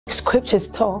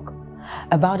Scriptures talk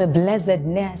about a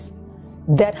blessedness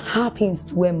that happens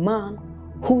to a man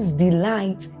whose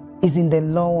delight is in the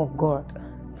law of God.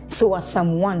 So as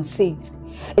Psalm 1 says,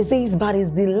 it says, but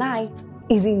his delight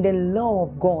is in the law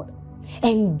of God,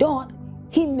 and doth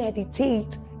he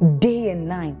meditate day and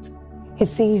night. He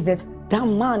says that that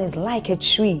man is like a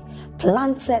tree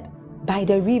planted by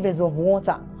the rivers of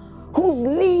water, whose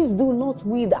leaves do not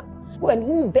wither, and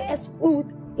who bears fruit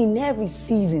in every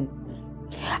season.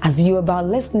 As you're about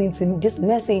listening to this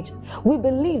message, we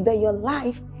believe that your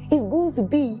life is going to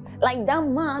be like that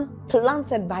man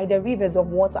planted by the rivers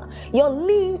of water. Your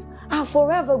leaves are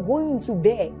forever going to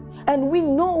bear. And we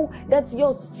know that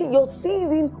your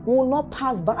season will not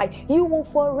pass by. You will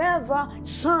forever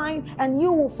shine and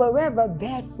you will forever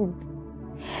bear fruit.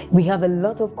 We have a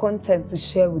lot of content to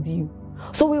share with you.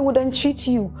 So we would entreat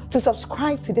you to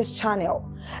subscribe to this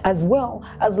channel, as well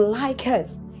as like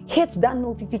us. Hit that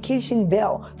notification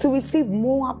bell to receive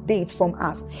more updates from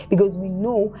us, because we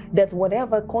know that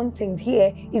whatever content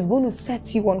here is going to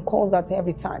set you on course at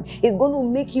every time. It's going to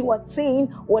make you attain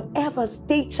whatever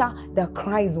stature that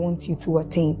Christ wants you to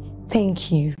attain. Thank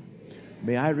you.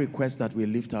 May I request that we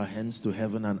lift our hands to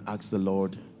heaven and ask the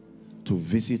Lord to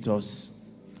visit us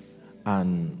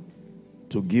and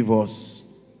to give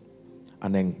us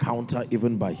an encounter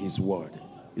even by his word.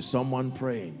 Is someone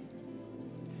praying?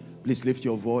 Please lift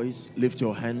your voice, lift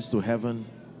your hands to heaven.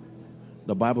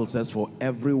 The Bible says, for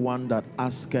everyone that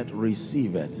asketh,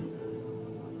 receiveth.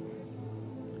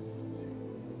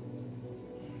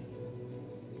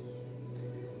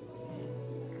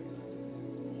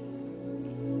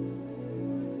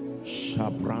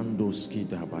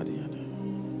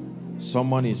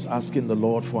 Someone is asking the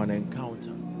Lord for an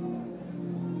encounter.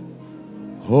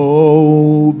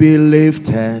 Oh, be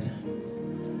lifted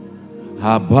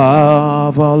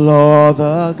above all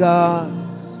other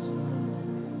gods,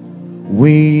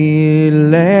 we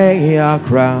lay our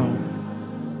crown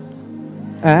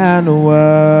and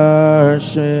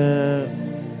worship.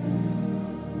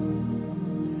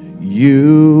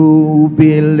 You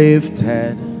be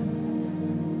lifted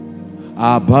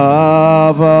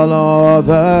above all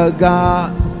other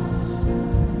gods,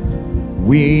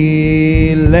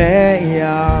 we lay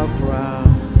our crown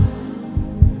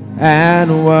and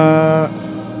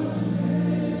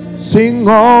sing,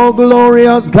 all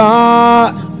glorious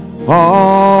God,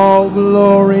 all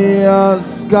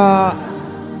glorious God,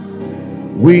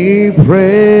 we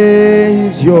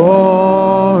praise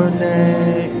your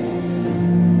name.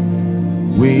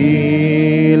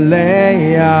 We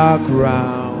lay our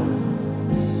crown.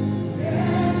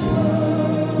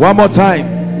 One more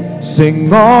time.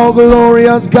 Sing, all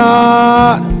glorious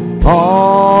God,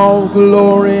 all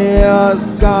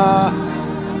glorious God,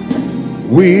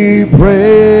 we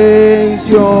praise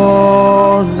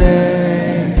your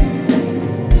name.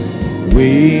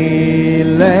 We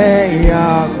lay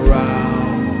our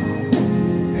crown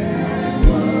and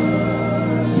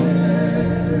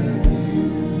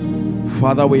worship.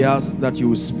 Father, we ask that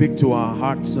you speak to our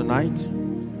hearts tonight,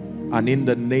 and in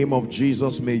the name of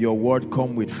Jesus, may your word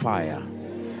come with fire.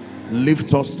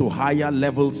 Lift us to higher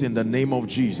levels in the name of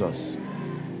Jesus,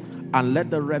 and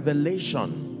let the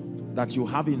revelation that you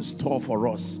have in store for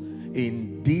us,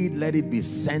 indeed let it be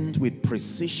sent with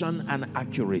precision and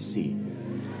accuracy.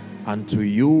 And to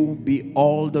you be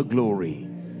all the glory,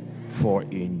 for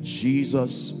in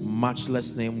Jesus'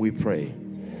 matchless name we pray.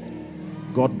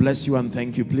 God bless you and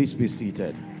thank you. Please be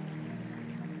seated.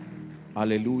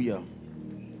 Hallelujah.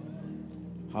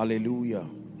 Hallelujah.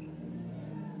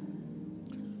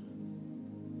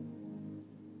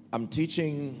 I'm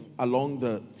teaching along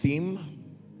the theme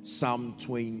Psalm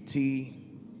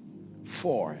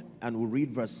 24, and we'll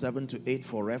read verse 7 to 8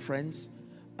 for reference,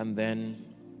 and then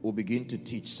we'll begin to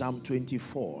teach Psalm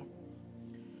 24.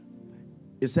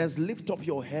 It says, lift up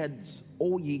your heads,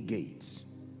 O ye gates,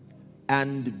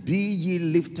 and be ye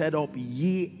lifted up,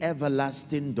 ye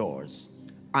everlasting doors,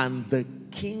 and the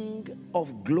King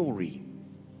of glory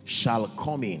shall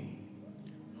come in.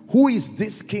 Who is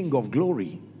this King of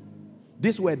glory?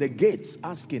 These were the gates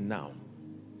asking now.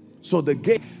 So the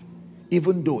gate,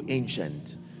 even though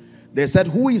ancient, they said,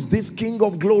 who is this King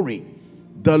of glory?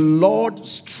 The Lord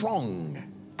strong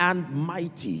and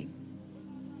mighty.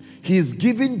 He's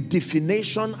giving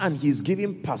definition and he's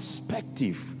giving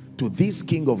perspective to this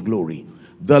King of glory.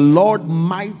 The Lord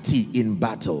mighty in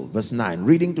battle. Verse 9,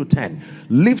 reading to 10.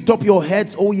 Lift up your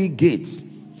heads, O ye gates,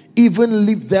 even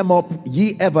lift them up,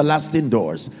 ye everlasting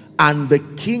doors, and the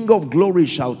King of glory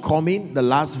shall come in. The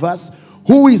last verse.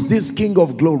 Who is this King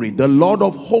of glory? The Lord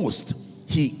of hosts.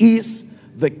 He is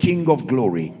the King of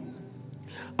glory.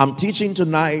 I'm teaching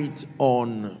tonight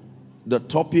on The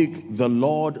topic, the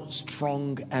Lord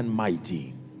strong and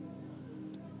mighty.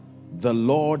 The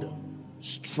Lord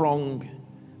strong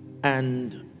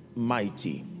and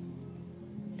mighty.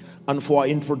 And for our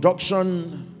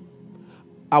introduction,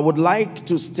 I would like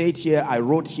to state here, I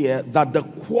wrote here, that the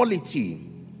quality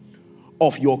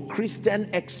of your Christian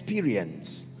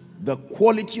experience, the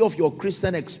quality of your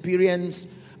Christian experience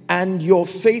and your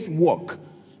faith work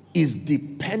is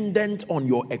dependent on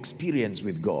your experience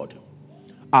with God.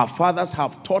 Our fathers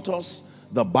have taught us,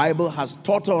 the Bible has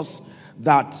taught us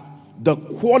that the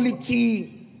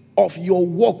quality of your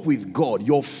walk with God,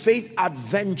 your faith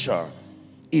adventure,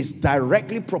 is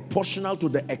directly proportional to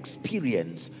the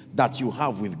experience that you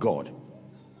have with God.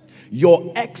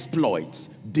 Your exploits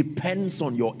depends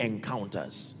on your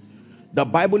encounters. The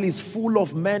Bible is full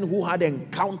of men who had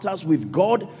encounters with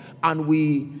God, and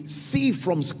we see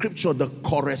from scripture the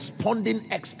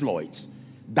corresponding exploits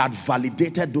that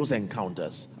validated those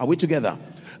encounters. Are we together?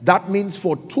 That means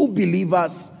for two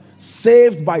believers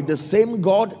saved by the same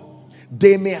God,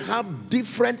 they may have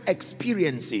different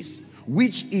experiences,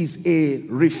 which is a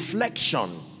reflection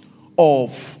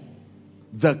of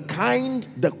the kind,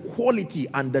 the quality,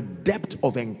 and the depth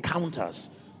of encounters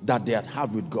that they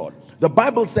had with God. The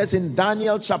Bible says in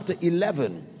Daniel chapter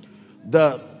 11,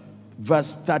 the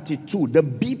verse 32, the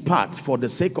B part for the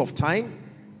sake of time,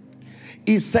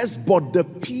 it says, but the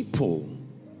people,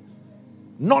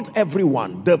 not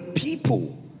everyone, the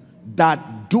people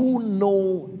that do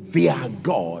know their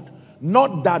God,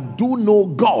 not that do know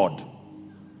God,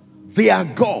 their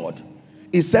God.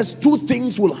 It says two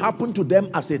things will happen to them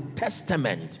as a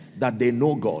testament that they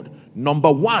know God.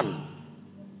 Number one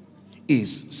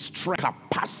is strength,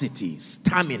 capacity,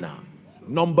 stamina.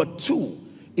 Number two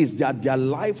is that their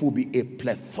life will be a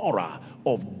plethora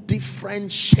of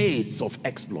different shades of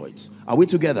exploits. Are we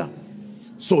together?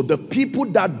 So the people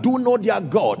that do know their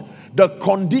God, the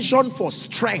condition for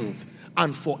strength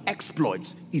and for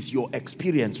exploits is your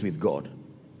experience with God.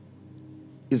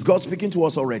 Is God speaking to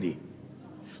us already?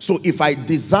 So if I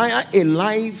desire a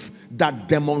life that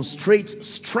demonstrates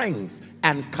strength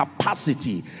and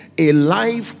capacity, a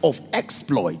life of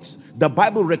exploits, the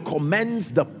Bible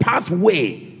recommends the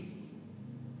pathway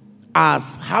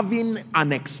as having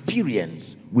an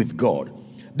experience with God.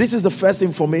 This is the first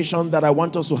information that I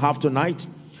want us to have tonight.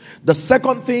 The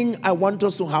second thing I want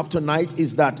us to have tonight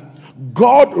is that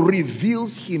God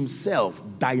reveals himself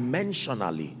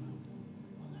dimensionally.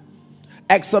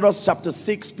 Exodus chapter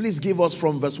 6, please give us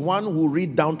from verse 1, we'll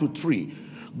read down to 3.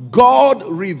 God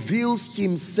reveals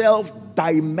himself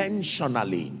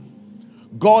dimensionally.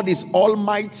 God is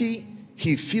almighty.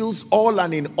 He fills all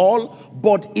and in all,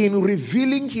 but in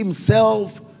revealing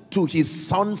himself to his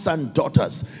sons and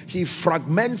daughters, he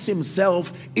fragments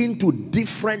himself into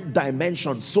different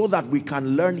dimensions so that we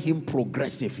can learn him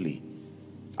progressively.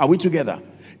 Are we together?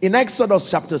 In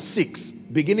Exodus chapter 6,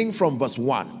 beginning from verse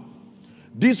 1,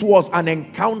 this was an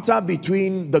encounter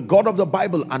between the God of the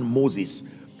Bible and Moses.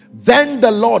 Then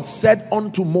the Lord said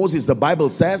unto Moses, the Bible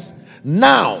says,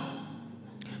 now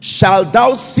shalt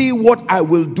thou see what I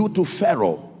will do to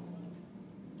Pharaoh.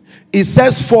 It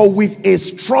says, for with a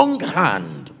strong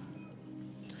hand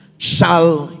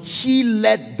shall he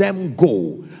let them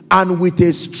go, and with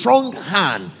a strong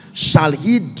hand shall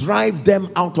he drive them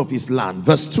out of his land.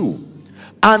 Verse 2.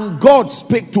 And God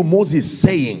spake to Moses,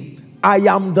 saying, I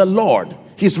am the Lord.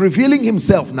 He's revealing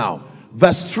himself now.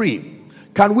 Verse 3.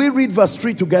 Can we read verse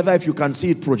 3 together if you can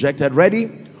see it projected? Ready?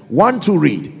 1, 2,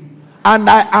 read. And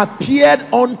I appeared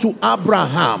unto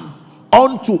Abraham,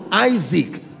 unto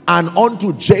Isaac, and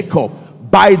unto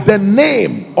Jacob by the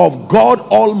name of God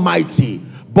Almighty,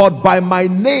 but by my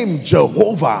name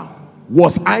Jehovah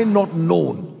was I not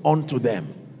known unto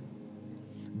them.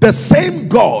 The same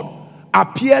God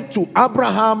appeared to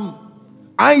Abraham,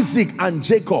 Isaac, and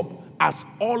Jacob as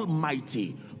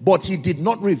Almighty, but he did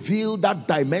not reveal that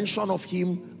dimension of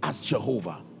him as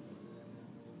Jehovah.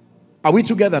 Are we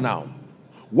together now?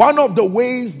 One of the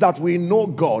ways that we know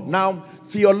God, now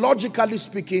theologically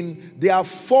speaking, there are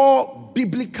 4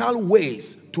 biblical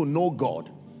ways to know God.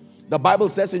 The Bible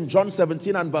says in John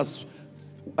 17 and verse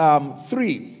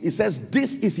 3, it says,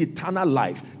 this is eternal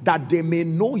life, that they may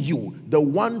know you, the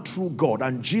one true God,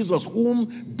 and Jesus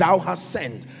whom thou hast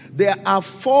sent. There are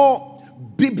 4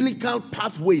 biblical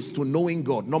pathways to knowing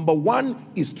God. Number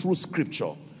 1 is through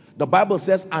scripture. The Bible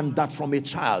says, and that from a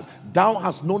child thou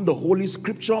hast known the holy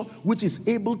scripture, which is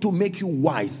able to make you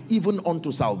wise even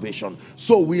unto salvation.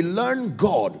 So we learn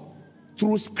God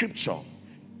through scripture.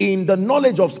 In the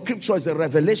knowledge of scripture is a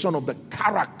revelation of the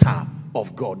character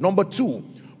of God. Number 2,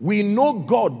 we know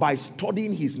God by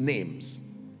studying his names.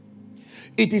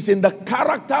 It is in the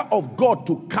character of God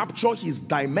to capture his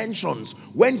dimensions.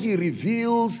 When he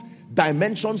reveals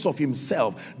dimensions of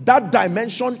himself, that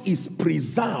dimension is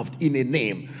preserved in a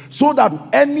name, so that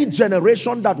any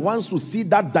generation that wants to see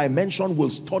that dimension will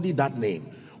study that name.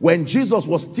 When Jesus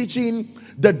was teaching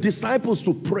the disciples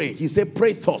to pray, he said,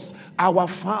 pray thus, our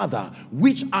Father,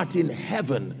 which art in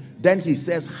heaven. Then he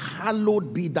says,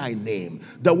 hallowed be thy name.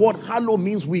 The word hallow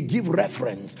means we give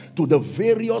reference to the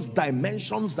various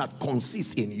dimensions that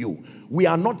consist in you. We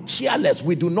are not careless.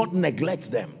 We do not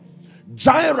neglect them.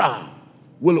 Jireh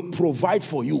will provide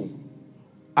for you.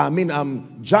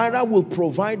 Jireh will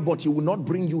provide, but he will not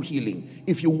bring you healing.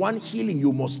 If you want healing,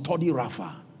 you must study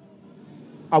Rapha.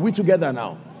 Are we together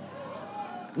now?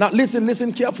 Now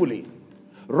listen carefully.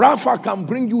 Rapha can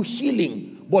bring you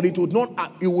healing, but it will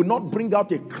not bring out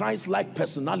a Christ-like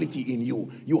personality in you.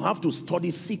 You have to study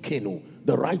Sikenu,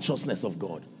 the righteousness of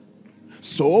God.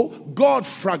 So God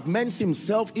fragments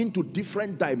himself into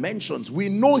different dimensions. We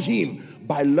know him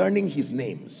by learning his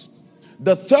names.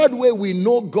 The third way we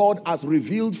know God as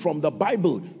revealed from the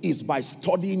Bible is by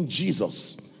studying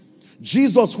Jesus.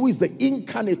 Jesus, who is the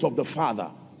incarnate of the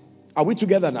Father. Are we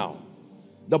together now?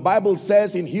 The Bible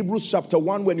says in Hebrews chapter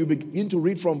 1, when you begin to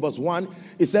read from verse 1,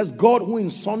 it says, God, who in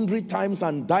sundry times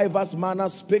and diverse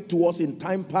manners spake to us in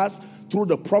time past through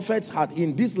the prophets, had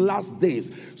in these last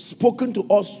days spoken to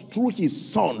us through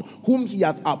his Son, whom he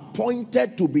hath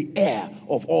appointed to be heir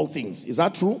of all things. Is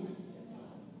that true?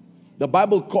 The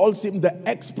Bible calls him the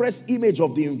express image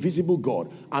of the invisible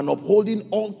God, and upholding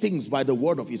all things by the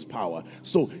word of his power.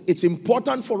 So it's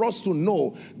important for us to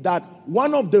know that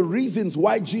one of the reasons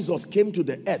why Jesus came to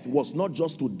the earth was not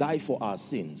just to die for our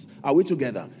sins. Are we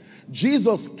together?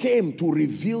 Jesus came to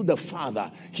reveal the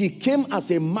Father. He came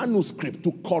as a manuscript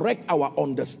to correct our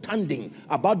understanding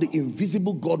about the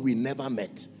invisible God we never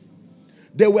met.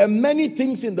 There were many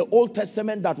things in the Old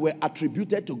Testament that were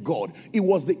attributed to God. It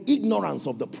was the ignorance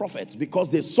of the prophets, because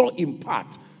they saw in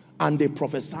part and they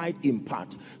prophesied in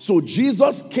part. So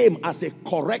Jesus came as a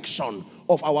correction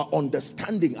of our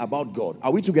understanding about God.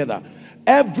 Are we together?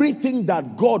 Everything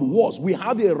that God was, we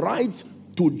have a right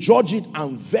to judge it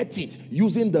and vet it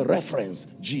using the reference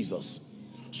Jesus.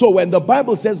 So when the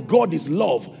Bible says God is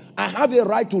love, I have a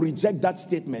right to reject that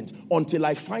statement until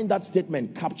I find that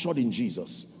statement captured in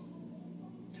Jesus.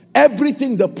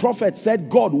 Everything the prophet said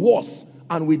God was,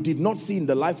 and we did not see in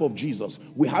the life of Jesus,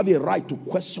 we have a right to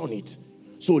question it.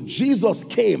 So Jesus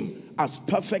came as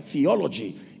perfect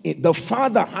theology. The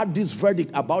Father had this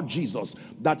verdict about Jesus,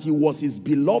 that he was his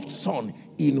beloved Son,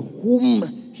 in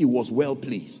whom he was well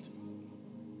pleased.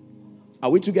 Are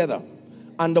we together?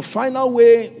 And the final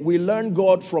way we learn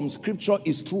God from scripture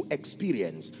is through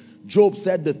experience. Job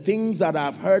said, the things that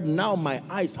I've heard, now my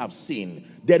eyes have seen.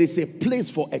 There is a place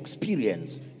for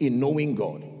experience in knowing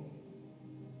God.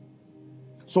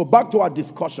 So back to our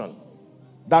discussion,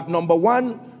 that number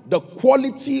one, the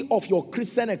quality of your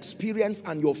Christian experience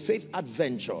and your faith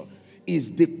adventure is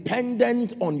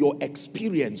dependent on your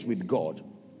experience with God.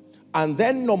 And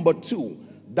then number two,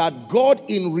 that God,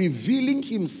 in revealing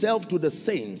himself to the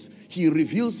saints, he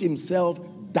reveals himself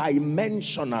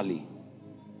dimensionally.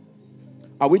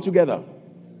 Are we together?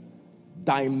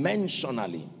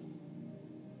 Dimensionally.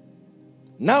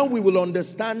 Now we will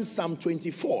understand Psalm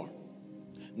 24.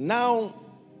 Now,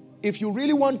 if you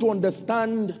really want to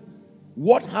understand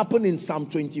what happened in Psalm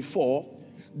 24,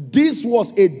 this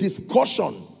was a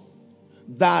discussion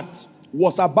that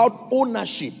was about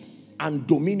ownership and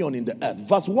dominion in the earth.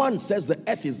 Verse 1 says the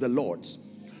earth is the Lord's.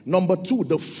 Number 2,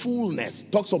 the fullness,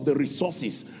 talks of the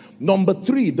resources. Number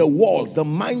 3, the walls, the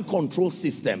mind control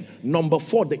system. Number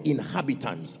 4, the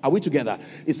inhabitants. Are we together?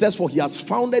 It says, for he has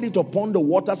founded it upon the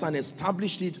waters and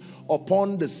established it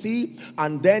upon the sea.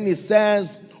 And then it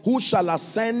says, who shall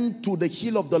ascend to the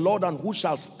hill of the Lord, and who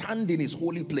shall stand in his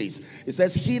holy place? It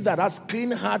says, he that has clean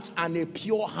hands and a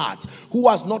pure heart, who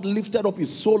has not lifted up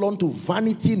his soul unto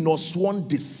vanity, nor sworn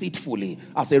deceitfully.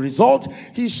 As a result,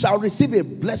 he shall receive a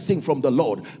blessing from the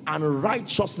Lord, and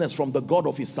righteousness from the God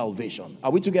of his salvation.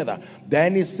 Are we together?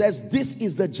 Then it says, this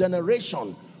is the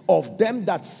generation of them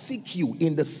that seek you,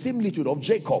 in the similitude of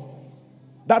Jacob.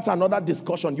 That's another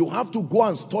discussion. You have to go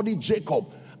and study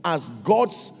Jacob as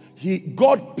God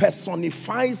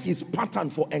personifies his pattern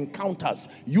for encounters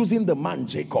using the man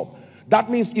Jacob. That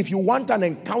means if you want an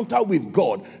encounter with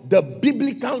God, the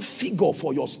biblical figure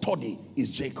for your study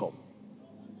is Jacob.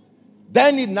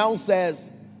 Then it now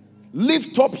says,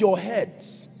 lift up your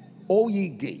heads, O ye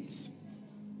gates.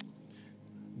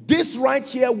 This right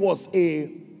here was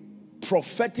a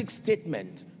prophetic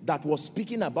statement that was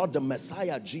speaking about the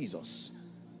Messiah Jesus.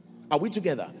 Are we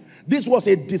together? This was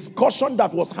a discussion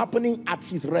that was happening at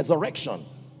his resurrection.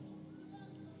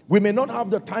 We may not have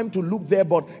the time to look there,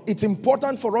 but it's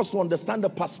important for us to understand the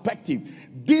perspective.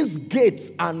 These gates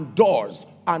and doors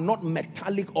are not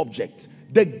metallic objects.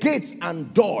 The gates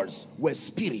and doors were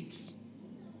spirits.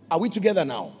 Are we together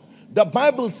now? The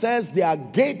Bible says there are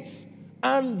gates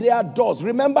and there are doors.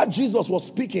 Remember, Jesus was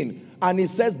speaking and he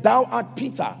says, thou art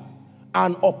Peter,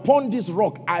 and upon this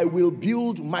rock I will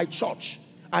build my church.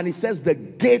 And he says the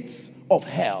gates of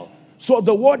hell. So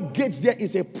the word gates there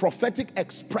is a prophetic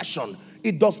expression.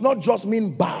 It does not just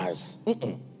mean bars.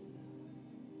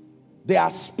 They are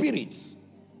spirits.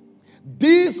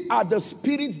 These are the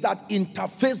spirits that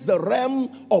interface the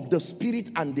realm of the spirit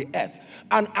and the earth.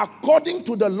 And according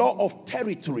to the law of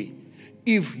territory,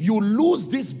 if you lose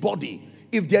this body,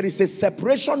 if there is a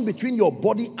separation between your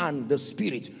body and the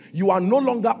spirit, you are no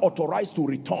longer authorized to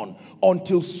return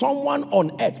until someone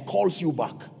on earth calls you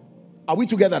back. Are we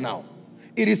together now?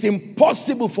 It is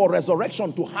impossible for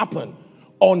resurrection to happen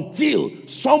until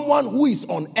someone who is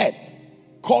on earth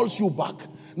calls you back.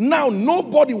 Now,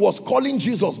 nobody was calling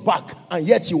Jesus back, and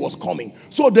yet he was coming.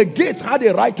 So the gates had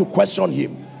a right to question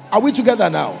him. Are we together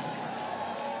now?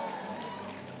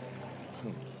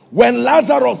 When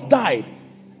Lazarus died,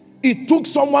 it took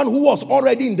someone who was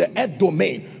already in the earth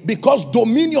domain, because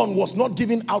dominion was not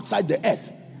given outside the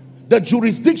earth. The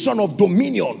jurisdiction of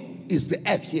dominion is the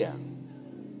earth here.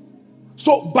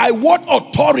 So by what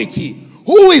authority?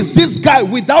 Who is this guy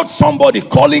without somebody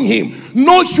calling him?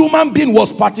 No human being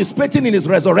was participating in his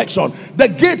resurrection. The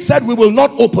gate said we will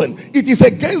not open. It is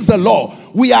against the law.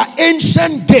 We are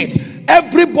ancient gate.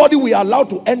 Everybody we are allowed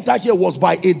to enter here was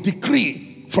by a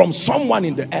decree from someone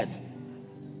in the earth.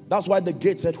 That's why the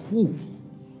gate said, who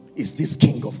is this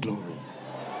King of glory?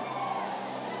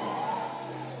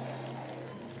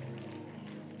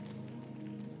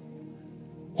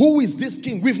 Who is this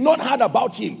king? We've not heard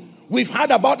about him. We've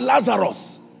heard about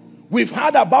Lazarus. We've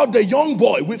heard about the young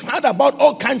boy. We've heard about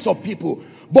all kinds of people.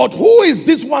 But who is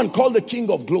this one called the King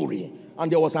of glory?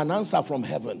 And there was an answer from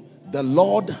heaven. The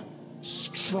Lord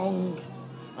strong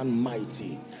and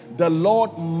mighty. The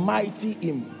Lord mighty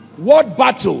in what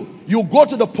battle? You go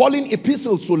to the Pauline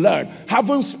epistles to learn.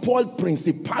 Haven't spoiled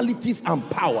principalities and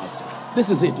powers. This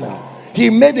is it now. He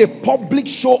made a public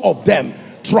show of them,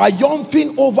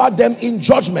 triumphing over them in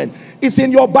judgment. It's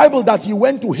in your Bible that he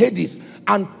went to Hades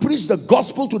and preached the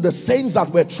gospel to the saints that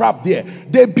were trapped there.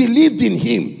 They believed in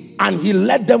him and he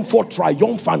led them forth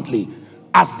triumphantly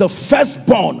as the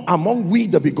firstborn among we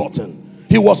the begotten.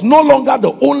 He was no longer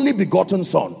the only begotten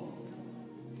son.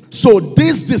 So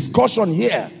this discussion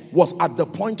here was at the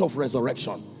point of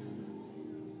resurrection.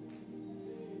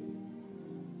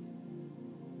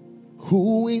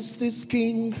 Who is this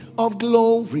King of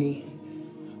glory?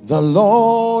 The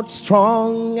Lord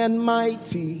strong and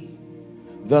mighty,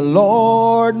 the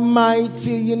Lord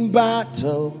mighty in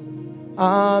battle.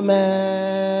 Amen.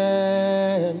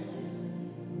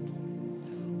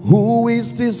 Who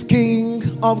is this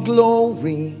King of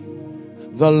glory?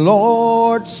 The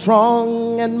Lord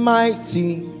strong and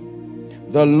mighty,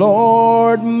 the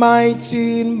Lord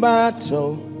mighty in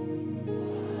battle.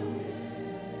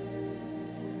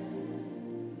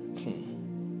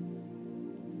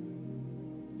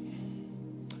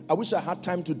 I wish I had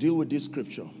time to deal with this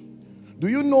scripture. Do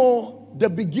you know the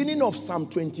beginning of Psalm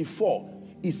 24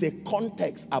 is a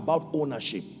context about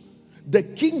ownership? The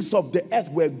kings of the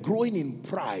earth were growing in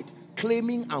pride,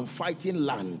 claiming and fighting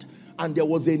land, and there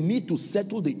was a need to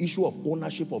settle the issue of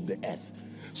ownership of the earth.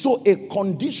 So a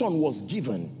condition was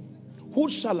given. Who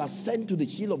shall ascend to the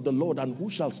hill of the Lord, and who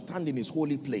shall stand in his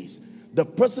holy place? The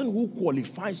person who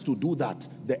qualifies to do that,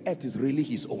 the earth is really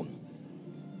his own.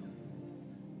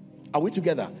 Are we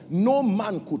together? No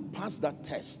man could pass that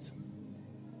test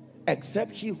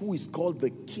except he who is called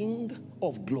the King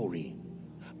of glory.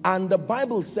 And the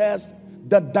Bible says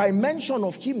the dimension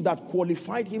of him that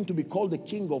qualified him to be called the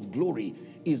King of glory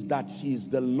is that he is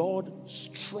the Lord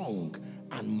strong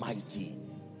and mighty.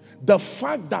 The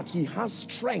fact that he has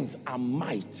strength and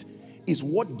might is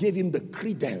what gave him the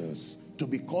credence to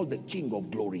be called the King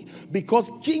of glory.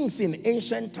 Because kings in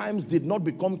ancient times did not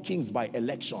become kings by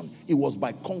election. It was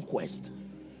by conquest.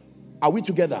 Are we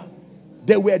together?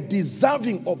 They were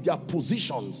deserving of their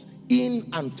positions in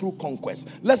and through conquest.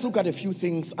 Let's look at a few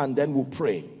things and then we'll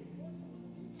pray.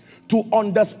 To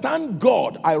understand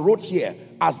God, I wrote here,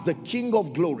 as the King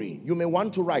of glory. You may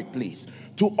want to write, please.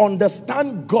 To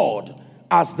understand God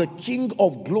as the King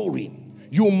of glory,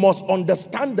 you must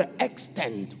understand the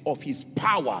extent of his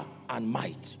power and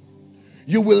might.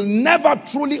 You will never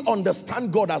truly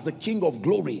understand God as the King of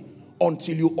glory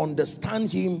until you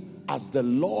understand him as the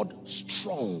Lord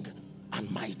strong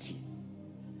and mighty.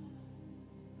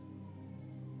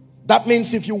 That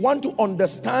means if you want to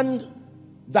understand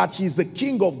that he's the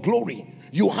King of glory,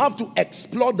 you have to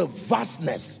explore the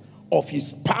vastness of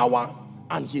his power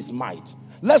and his might.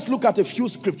 Let's look at a few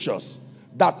scriptures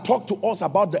that talk to us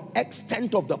about the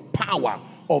extent of the power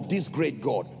of this great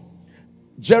God.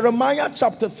 Jeremiah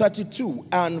chapter 32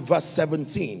 and verse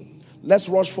 17. Let's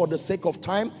rush for the sake of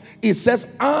time. It says,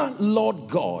 "Our Lord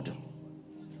God,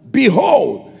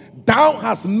 behold, thou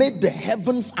hast made the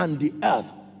heavens and the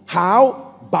earth." How?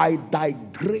 By thy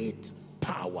great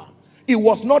power. It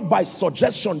was not by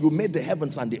suggestion you made the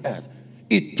heavens and the earth.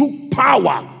 It took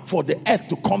power for the earth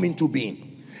to come into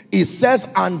being. It says,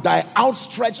 "And thy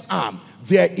outstretched arm,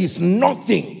 there is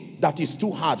nothing that is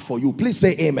too hard for you." Please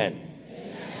say amen.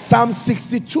 Psalm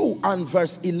 62 and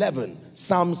verse 11.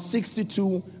 Psalm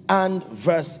 62 and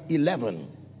verse 11.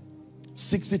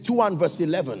 62 and verse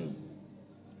 11.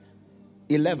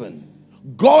 11.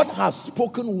 God has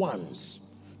spoken once,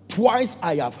 twice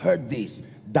I have heard this,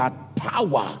 that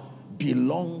power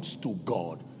belongs to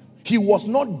God. He was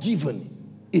not given,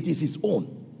 it is his own.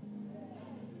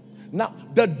 Now,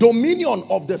 the dominion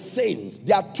of the saints,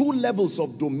 there are two levels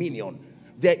of dominion.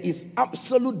 There is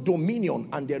absolute dominion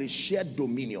and there is shared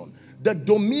dominion. The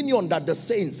dominion that the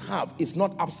saints have is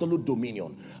not absolute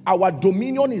dominion. Our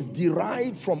dominion is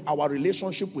derived from our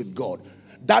relationship with God.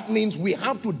 That means we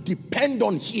have to depend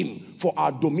on him for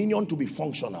our dominion to be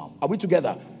functional. Are we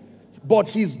together? But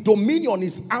his dominion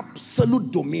is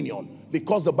absolute dominion,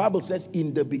 because the Bible says,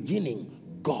 "In the beginning,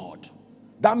 God."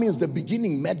 That means the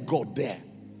beginning met God there.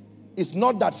 It's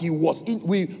not that he was in,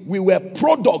 we were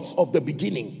products of the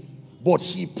beginning, but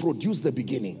he produced the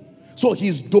beginning. So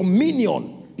his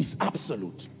dominion is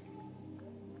absolute.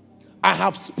 I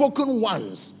have spoken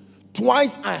once,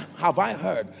 twice have I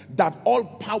heard that all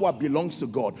power belongs to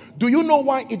God. Do you know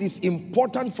why it is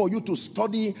important for you to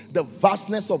study the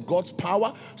vastness of God's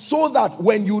power? So that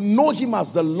when you know him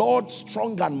as the Lord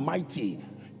strong and mighty,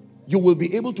 you will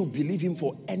be able to believe him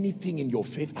for anything in your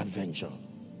faith adventure.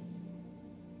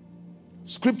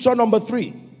 Scripture number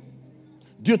 3.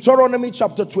 Deuteronomy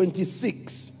chapter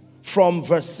 26 from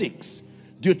verse 6.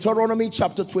 Deuteronomy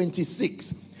chapter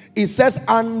 26. It says,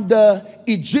 "And the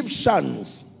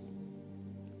Egyptians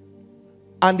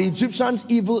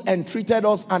evil entreated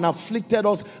us and afflicted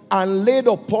us and laid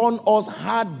upon us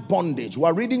hard bondage."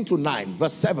 We're reading to 9,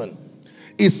 verse 7.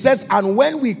 It says, "And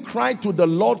when we cried to the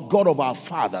Lord God of our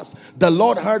fathers, the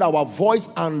Lord heard our voice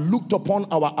and looked upon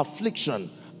our affliction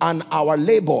and our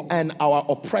labor and our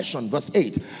oppression." Verse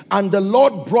 8. "And the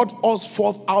Lord brought us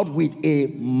forth out with a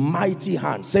mighty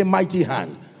hand." Say mighty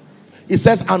hand. It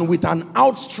says, "And with an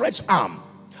outstretched arm,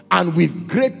 and with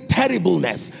great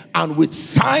terribleness, and with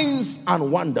signs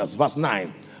and wonders." Verse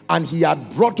 9. "And he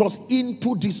had brought us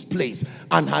into this place,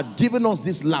 and had given us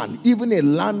this land, even a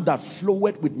land that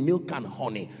floweth with milk and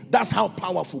honey." That's how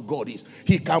powerful God is.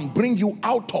 He can bring you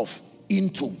out of,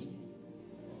 into.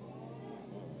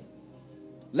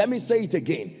 Let me say it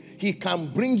again. He can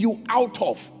bring you out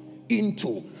of,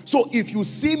 into. So if you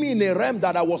see me in a realm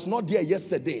that I was not there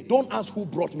yesterday, don't ask who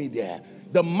brought me there.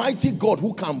 The mighty God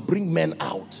who can bring men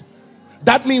out.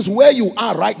 That means where you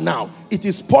are right now, it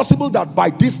is possible that by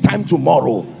this time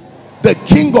tomorrow, the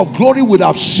King of glory would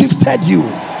have shifted you.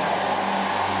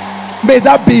 May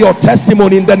that be your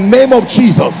testimony in the name of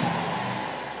Jesus.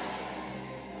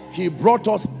 He brought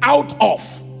us out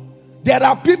of. There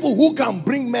are people who can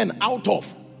bring men out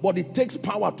of, but it takes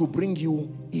power to bring you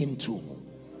into.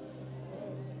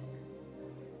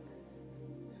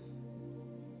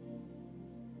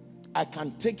 I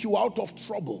can take you out of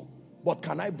trouble, but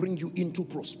can I bring you into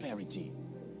prosperity?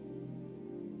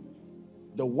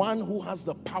 The one who has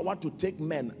the power to take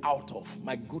men out of,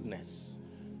 my goodness.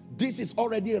 This is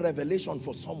already a revelation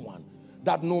for someone,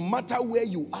 that no matter where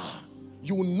you are,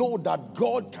 you know that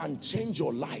God can change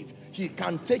your life. He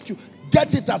can take you.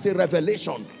 Get it as a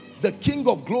revelation. The King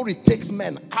of glory takes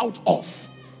men out of,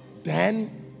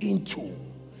 then into.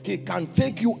 He can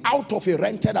take you out of a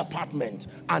rented apartment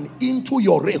and into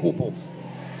your Rehoboth.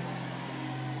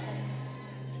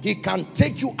 He can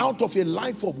take you out of a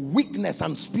life of weakness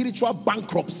and spiritual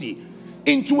bankruptcy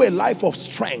into a life of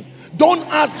strength. Don't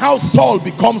ask how Saul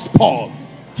becomes Paul.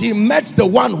 He met the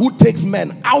one who takes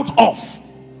men out of,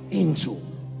 into.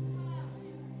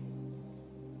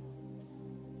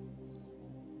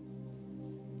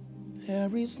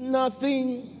 There is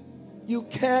nothing you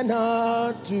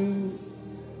cannot do.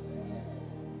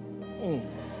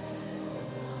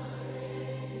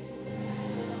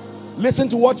 Listen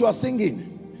to what you are singing.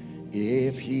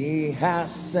 If he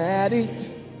has said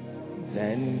it,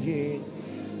 then he...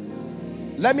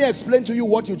 Let me explain to you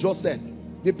what you just said.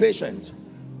 Be patient.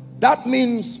 That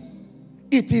means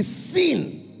it is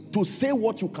sin to say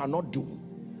what you cannot do.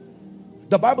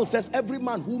 The Bible says every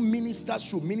man who ministers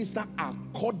should minister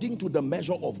according to the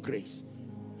measure of grace.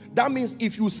 That means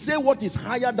if you say what is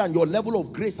higher than your level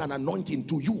of grace and anointing,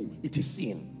 to you, it is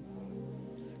sin.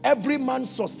 Every man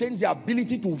sustains the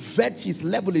ability to vet his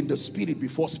level in the spirit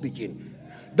before speaking.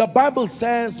 The Bible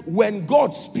says when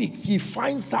God speaks, he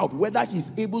finds out whether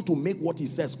he's able to make what he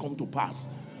says come to pass.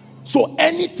 So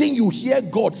anything you hear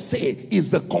God say is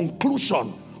the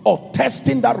conclusion of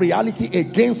testing that reality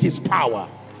against his power.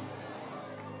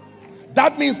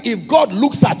 That means if God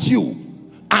looks at you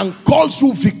and calls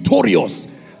you victorious,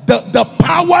 the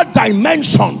power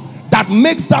dimension that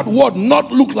makes that word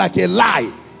not look like a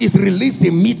lie is released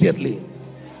immediately.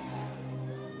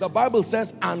 The Bible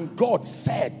says, and God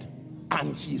said,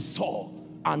 and he saw,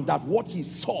 and that what he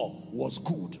saw was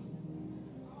good.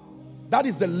 That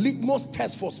is the litmus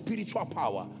test for spiritual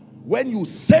power. When you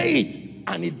say it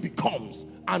and it becomes,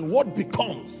 and what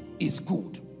becomes is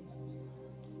good.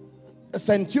 A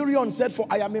centurion said, for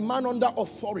I am a man under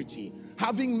authority,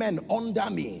 having men under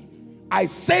me. I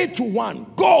say to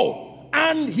one, go,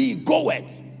 and he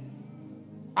goeth.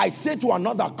 I say to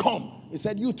another, come. He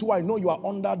said, you too, I know you are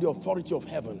under the authority of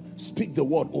heaven. Speak the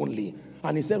word only.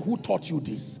 And he said, who taught you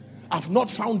this? I've not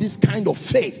found this kind of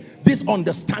faith, this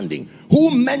understanding.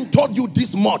 Who mentored you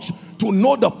this much to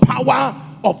know the power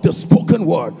of the spoken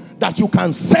word, that you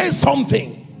can say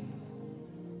something?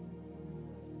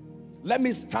 Let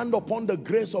me stand upon the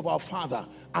grace of our Father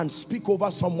and speak over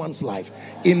someone's life.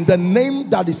 In the name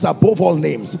that is above all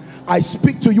names, I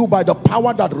speak to you by the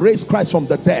power that raised Christ from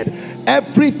the dead.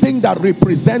 Everything that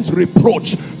represents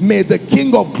reproach, may the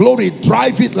King of glory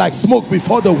drive it like smoke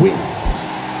before the wind.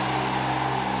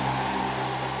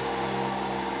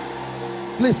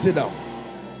 Please sit down.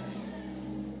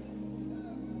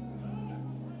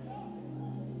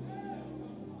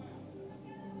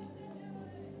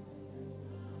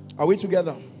 Are we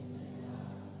together?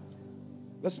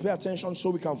 Let's pay attention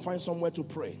so we can find somewhere to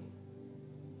pray.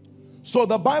 So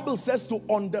the Bible says to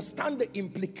understand the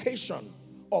implication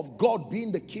of God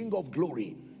being the King of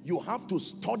glory, you have to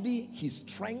study his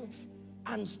strength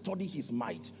and study his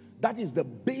might. That is the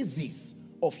basis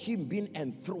of him being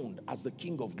enthroned as the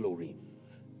King of glory.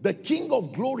 The King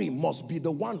of glory must be the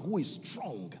one who is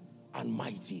strong and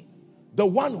mighty. The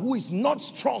one who is not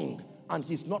strong and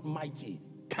he's not mighty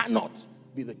cannot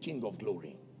be the King of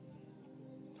glory.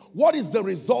 What is the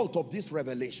result of this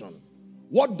revelation?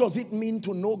 What does it mean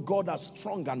to know God as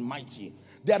strong and mighty?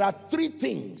 There are three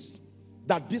things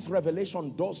that this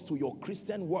revelation does to your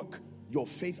Christian work, your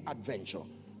faith adventure.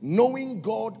 Knowing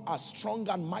God as strong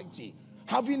and mighty,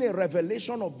 having a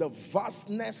revelation of the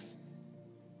vastness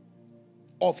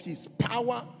of his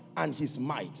power and his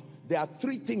might. There are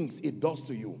three things it does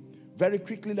to you. Very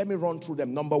quickly, let me run through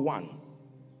them. Number one,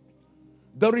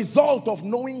 the result of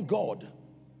knowing God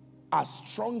as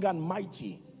strong and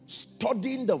mighty,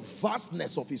 studying the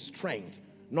vastness of his strength.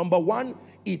 Number one,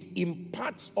 it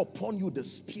imparts upon you the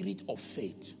spirit of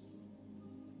faith.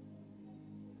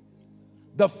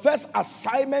 The first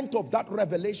assignment of that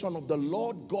revelation of the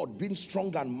Lord God being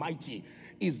strong and mighty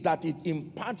is that it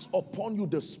imparts upon you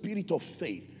the spirit of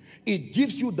faith. It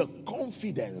gives you the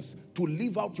confidence to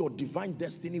live out your divine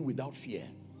destiny without fear.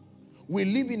 We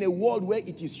live in a world where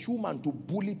it is human to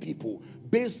bully people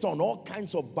based on all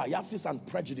kinds of biases and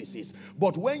prejudices.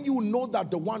 But when you know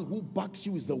that the one who backs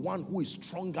you is the one who is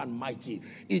strong and mighty,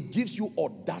 it gives you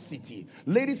audacity.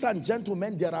 Ladies and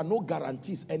gentlemen, there are no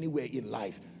guarantees anywhere in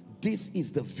life. This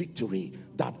is the victory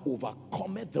that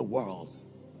overcometh the world.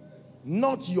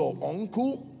 Not your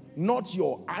uncle, not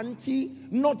your auntie,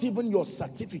 not even your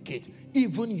certificate,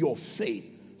 even your faith.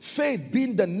 Faith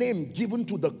being the name given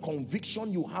to the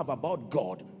conviction you have about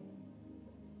God.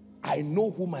 I know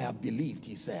whom I have believed,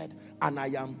 he said, and I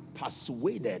am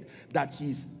persuaded that he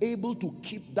is able to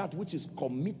keep that which is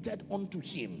committed unto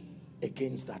him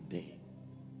against that day.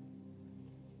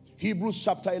 Hebrews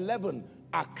chapter 11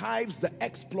 archives the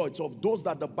exploits of those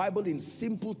that the Bible in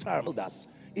simple terms does.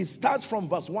 It starts from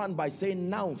verse 1 by saying,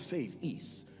 now faith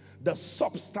is the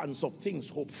substance of things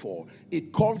hoped for.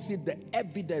 It calls it the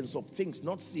evidence of things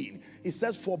not seen. It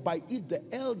says, for by it the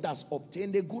elders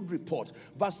obtained a good report.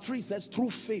 Verse 3 says,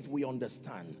 through faith we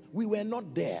understand. We were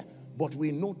not there, but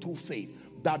we know through faith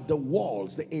that the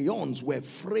worlds, the aeons, were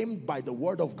framed by the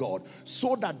word of God,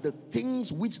 so that the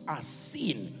things which are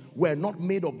seen were not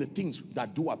made of the things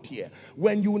that do appear.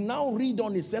 When you now read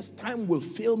on, it says, time will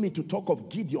fail me to talk of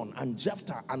Gideon and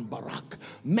Jephthah and Barak,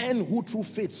 men who through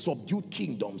faith subdued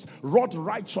kingdoms, wrought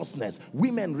righteousness,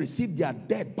 women received their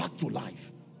dead back to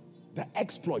life. The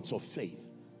exploits of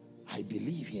faith. I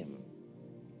believe him.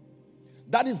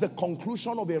 That is the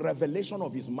conclusion of a revelation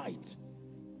of his might.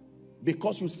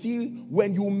 Because you see,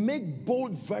 when you make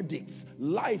bold verdicts,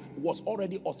 life was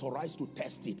already authorized to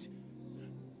test it.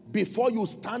 Before you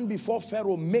stand before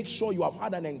Pharaoh, make sure you have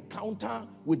had an encounter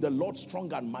with the Lord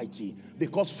strong and mighty.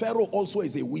 Because Pharaoh also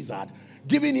is a wizard.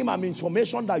 Giving him an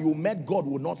information that you met God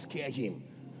will not scare him.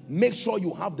 Make sure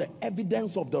you have the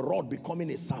evidence of the rod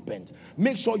becoming a serpent.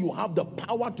 Make sure you have the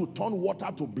power to turn water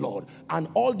to blood. And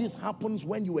all this happens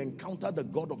when you encounter the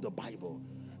God of the Bible.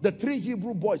 The 3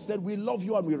 Hebrew boys said, we love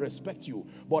you and we respect you.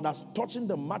 But as touching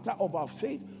the matter of our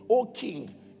faith, O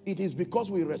king, it is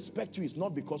because we respect you. It's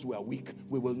not because we are weak.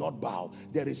 We will not bow.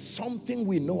 There is something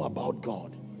we know about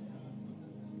God.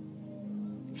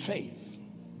 Faith.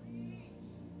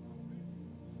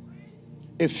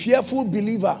 A fearful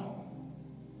believer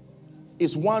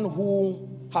is one who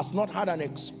has not had an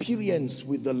experience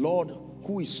with the Lord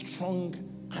who is strong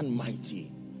and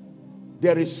mighty.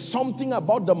 There is something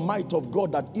about the might of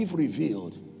God that if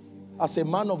revealed, as a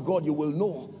man of God, you will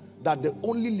know that the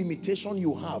only limitation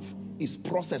you have is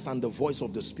process and the voice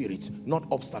of the Spirit, not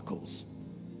obstacles.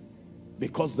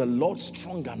 Because the Lord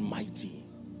strong and mighty.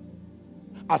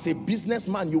 As a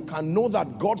businessman, you can know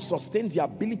that God sustains the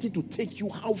ability to take you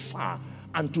how far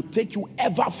and to take you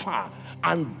ever far,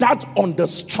 and that on the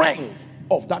strength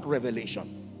of that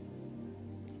revelation.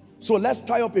 So let's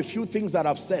tie up a few things that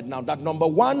I've said now. That number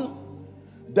one,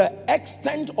 the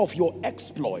extent of your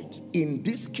exploit in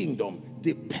this kingdom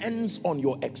depends on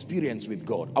your experience with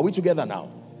God. Are we together now?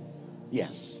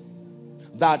 Yes.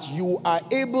 That you are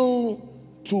able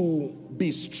to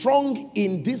be strong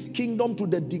in this kingdom to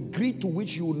the degree to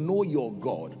which you know your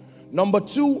God. Number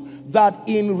two, that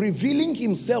in revealing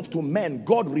himself to men,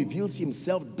 God reveals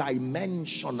himself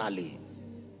dimensionally.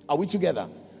 Are we together?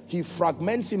 He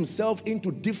fragments himself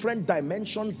into different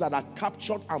dimensions that are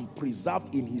captured and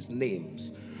preserved in his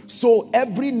names. So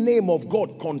every name of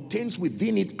God contains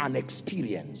within it an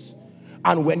experience.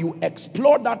 And when you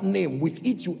explore that name, with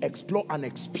it you explore an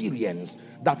experience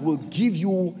that will give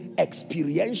you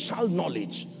experiential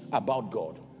knowledge about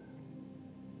God.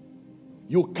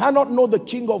 You cannot know the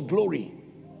King of glory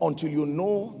until you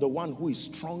know the one who is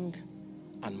strong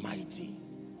and mighty.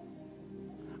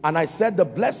 And I said the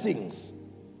blessings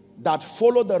that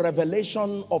follow the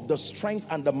revelation of the strength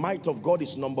and the might of God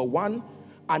is number one,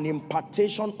 an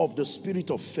impartation of the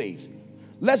spirit of faith.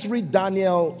 Let's read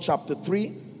Daniel chapter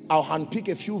 3. I'll handpick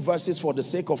a few verses for the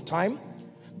sake of time.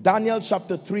 Daniel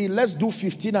chapter 3, let's do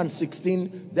 15 and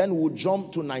 16, then we'll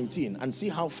jump to 19 and see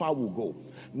how far we'll go.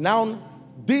 Now,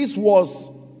 this was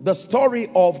the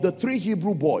story of the 3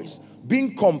 Hebrew boys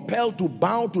being compelled to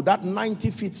bow to that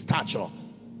 90-feet stature.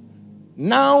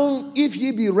 Now, if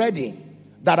ye be ready,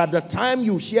 that at the time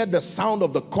you hear the sound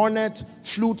of the cornet,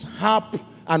 flute, harp,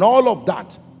 and all of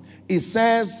that, it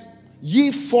says,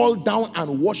 ye fall down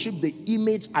and worship the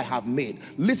image I have made.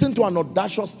 Listen to an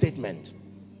audacious statement.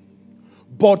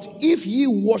 But if ye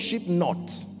worship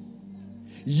not,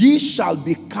 ye shall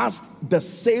be cast the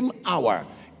same hour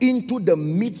into the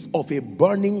midst of a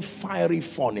burning fiery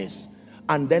furnace.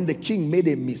 And then the king made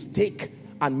a mistake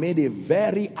and made a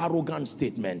very arrogant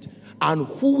statement. And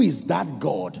who is that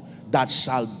God that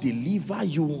shall deliver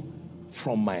you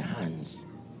from my hands?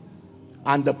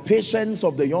 And the patience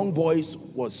of the young boys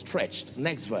was stretched.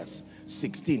 Next verse,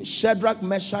 16. Shadrach,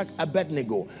 Meshach,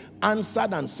 Abednego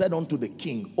answered and said unto the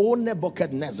king, O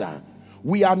Nebuchadnezzar,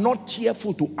 we are not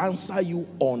careful to answer you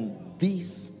on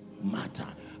this matter,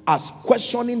 as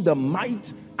questioning the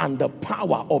might and the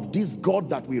power of this God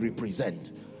that we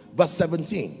represent. Verse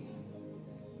 17.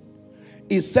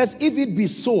 It says, if it be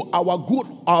so, our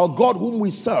God whom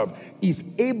we serve is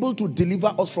able to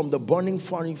deliver us from the burning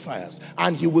fires,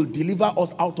 and he will deliver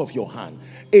us out of your hand.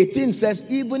 18 says,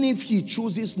 even if he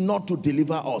chooses not to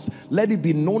deliver us, let it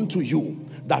be known to you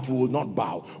that we will not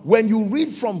bow. When you read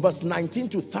from verse 19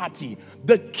 to 30,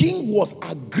 the king was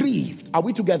aggrieved, are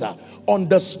we together, on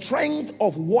the strength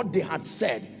of what they had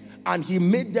said. And he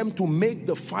made them to make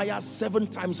the fire 7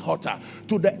 times hotter,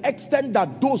 to the extent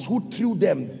that those who threw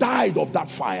them died of that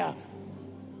fire.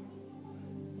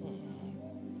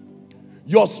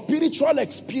 Your spiritual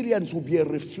experience will be a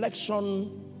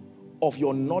reflection of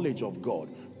your knowledge of God.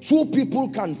 2 people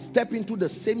can step into the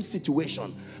same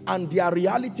situation and their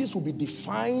realities will be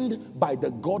defined by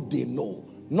the God they know,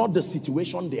 not the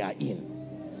situation they are in.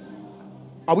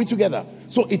 Are we together?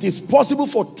 So it is possible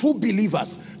for 2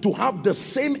 believers to have the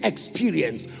same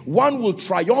experience. One will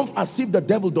triumph as if the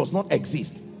devil does not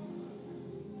exist.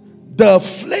 The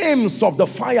flames of the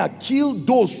fire killed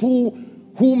those who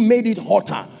who made it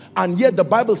hotter. And yet the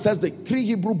Bible says the 3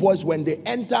 Hebrew boys, when they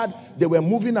entered, they were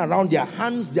moving around, their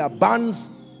hands, their bands,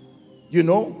 you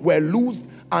know, were loosed,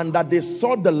 and that they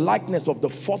saw the likeness of the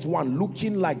 4th one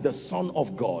looking like the Son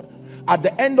of God. At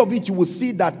the end of it, you will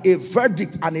see that a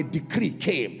verdict and a decree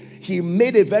came. He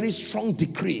made a very strong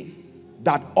decree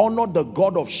that honored the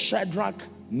God of Shadrach,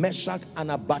 Meshach,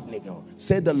 and Abednego.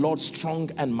 Say the Lord strong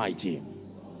and mighty.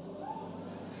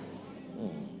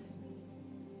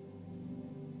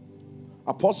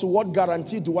 Apostle, what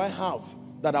guarantee do I have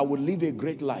that I will live a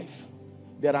great life?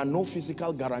 There are no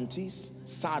physical guarantees,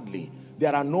 sadly.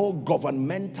 There are no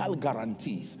governmental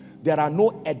guarantees. There are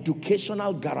no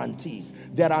educational guarantees.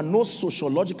 There are no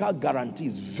sociological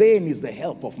guarantees. Vain is the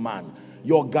help of man.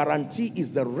 Your guarantee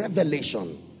is the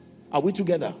revelation. Are we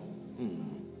together?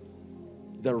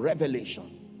 The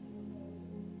revelation.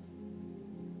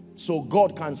 So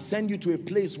God can send you to a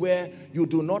place where you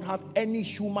do not have any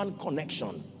human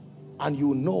connection, and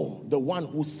you know the one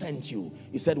who sent you.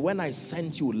 He said, when I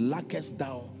sent you, lackest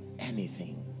thou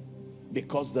anything?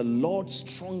 Because the Lord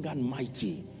strong and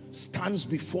mighty stands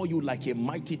before you like a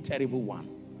mighty, terrible one.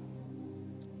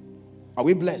 Are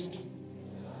we blessed?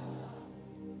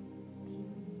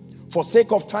 For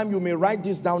sake of time, you may write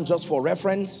this down just for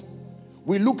reference.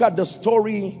 We look at the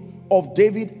story of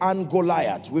David and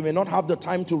Goliath. We may not have the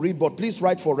time to read, but please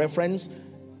write for reference.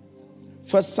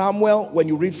 1 Samuel, when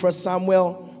you read 1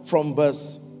 Samuel from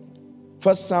verse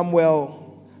 1 Samuel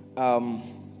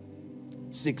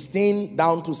 16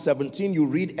 down to 17, you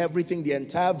read everything, the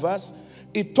entire verse.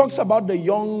 It talks about the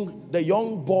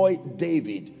young boy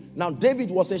David. Now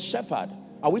David was a shepherd.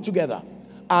 Are we together?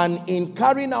 And in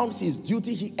carrying out his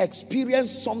duty, he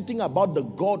experienced something about the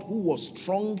God who was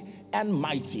strong and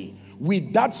mighty.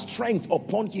 With that strength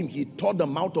upon him, he tore the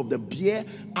mouth of the bear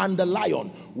and the lion.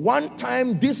 One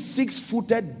time, this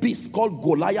 6-footed beast called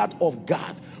Goliath of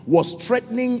Gath was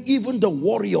threatening even the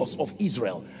warriors of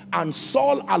Israel. And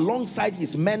Saul, alongside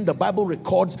his men, the Bible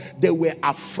records, they were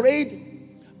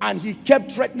afraid, and he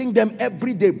kept threatening them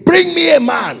every day. Bring me a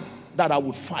man that I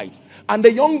would fight. And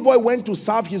the young boy went to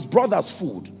serve his brother's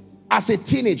food as a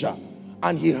teenager,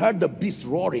 and he heard the beast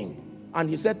roaring, and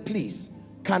he said, please,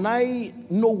 can I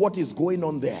know what is going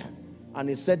on there? And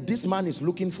he said, this man is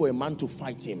looking for a man to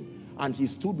fight him. And he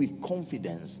stood with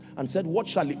confidence and said, what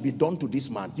shall it be done to this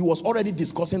man? He was already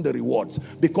discussing the rewards,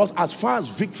 because as far as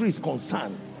victory is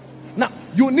concerned, now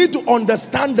you need to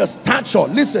understand the stature.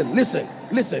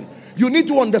 Listen. You need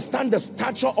to understand the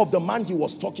stature of the man he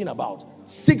was talking about.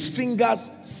 6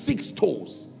 fingers, 6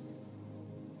 toes.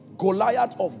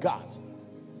 Goliath of Gath.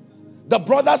 The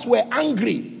brothers were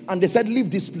angry and they said, leave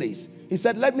this place. He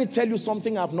said, let me tell you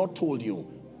something I have not told you.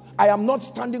 I am not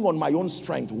standing on my own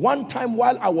strength. One time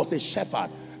while I was a shepherd,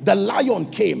 the lion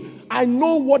came. I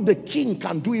know what the king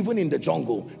can do even in the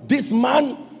jungle. This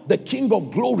man, the King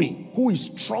of glory, who is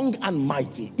strong and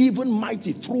mighty, even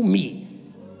mighty through me,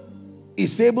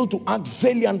 is able to act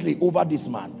valiantly over this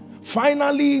man.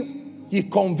 Finally, he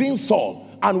convinced Saul.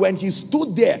 And when he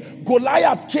stood there,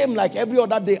 Goliath came like every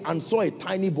other day and saw a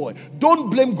tiny boy. Don't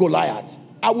blame Goliath.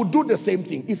 I would do the same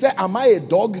thing. He said, am I a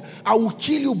dog? I will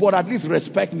kill you, but at least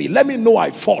respect me. Let me know I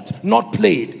fought, not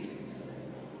played.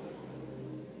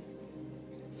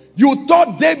 You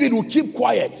thought David would keep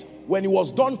quiet. When he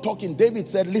was done talking, David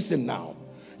said, listen now.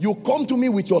 You come to me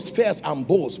with your spears and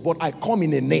bows, but I come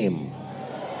in a name.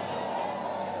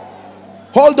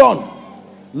 Hold on.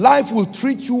 Life will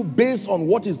treat you based on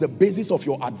what is the basis of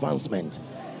your advancement.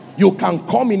 You can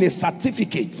come in a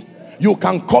certificate. You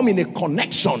can come in a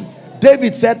connection.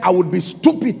 David said, I would be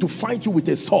stupid to fight you with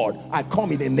a sword. I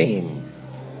come in a name.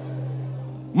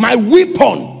 My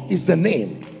weapon is the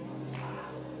name.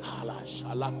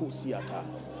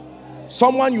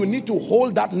 Someone, you need to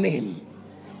hold that name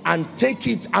and take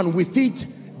it, and with it,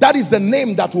 that is the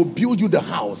name that will build you the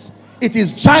house. It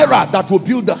is Jireh that will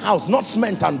build the house, not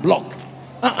cement and block.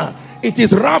 It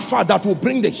is Rapha that will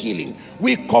bring the healing.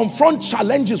 We confront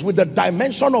challenges with the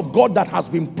dimension of God that has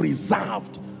been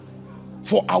preserved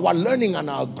for our learning and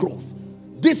our growth.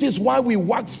 This is why we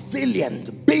wax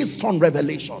valiant based on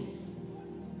revelation.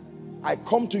 I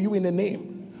come to you in a name.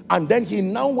 And then he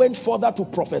now went further to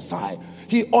prophesy.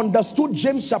 He understood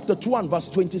James chapter 2 and verse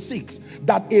 26,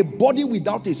 that a body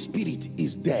without a spirit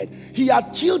is dead. He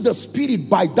had killed the spirit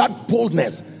by that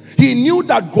boldness. He knew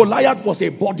that Goliath was a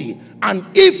body, and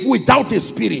if without a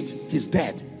spirit, he's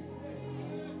dead.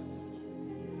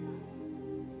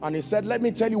 And he said, let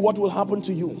me tell you what will happen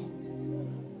to you.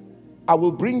 I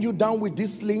will bring you down with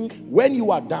this sling. When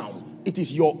you are down, it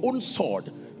is your own sword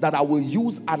that I will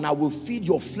use, and I will feed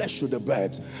your flesh to the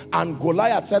birds. And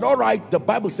Goliath said, all right. The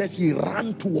Bible says he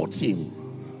ran towards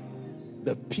him.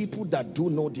 The people that do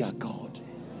know their God.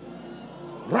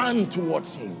 Run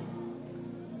towards him.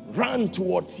 Run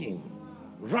towards him.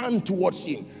 Run towards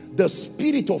him. The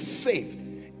spirit of faith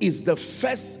is the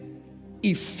first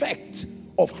effect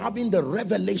of having the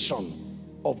revelation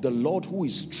of the Lord who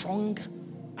is strong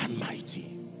and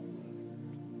mighty.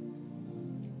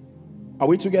 Are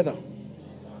we together?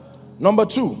 Number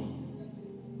two,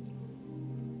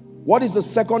 what is the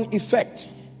second effect?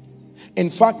 In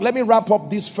fact, let me wrap up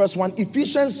this first one.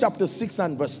 Ephesians chapter 6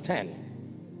 and verse 10.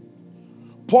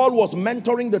 Paul was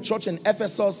mentoring the church in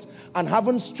Ephesus and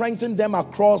having strengthened them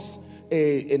across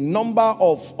a number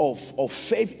of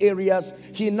faith areas.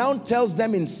 He now tells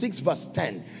them in 6 verse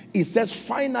 10, he says,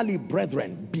 finally,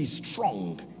 brethren, be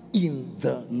strong in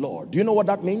the Lord. Do you know what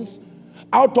that means?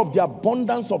 Out of the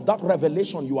abundance of that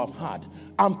revelation you have had,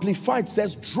 Amplified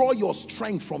says, draw your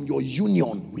strength from your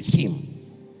union with him.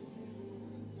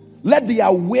 Let the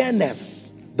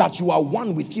awareness that you are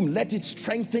one with him, let it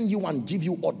strengthen you and give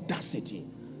you audacity.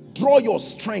 Draw your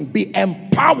strength, be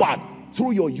empowered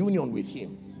through your union with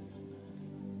him.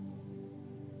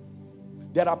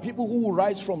 There are people who will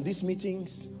rise from these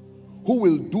meetings, who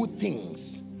will do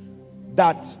things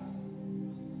that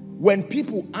when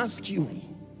people ask you,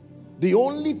 the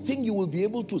only thing you will be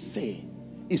able to say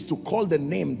is to call the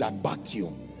name that backed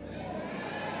you.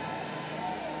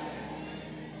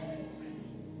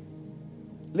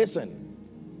 Listen,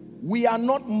 we are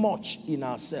not much in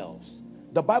ourselves.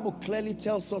 The Bible clearly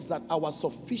tells us that our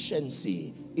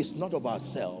sufficiency is not of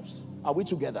ourselves. Are we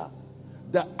together?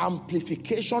 The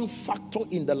amplification factor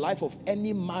in the life of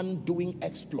any man doing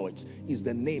exploits is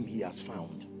the name he has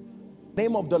found. The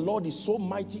name of the Lord is so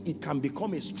mighty, it can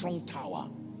become a strong tower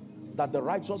that the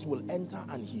righteous will enter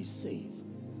and he is saved.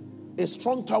 A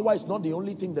strong tower is not the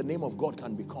only thing the name of God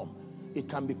can become. It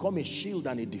can become a shield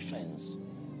and a defense.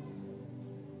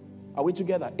 Are we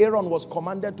together? Aaron was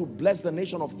commanded to bless the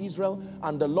nation of Israel,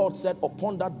 and the Lord said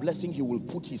upon that blessing he will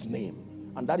put his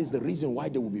name. And that is the reason why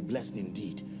they will be blessed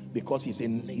indeed, because his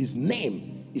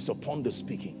name is upon the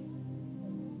speaking.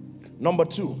 Number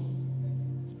two,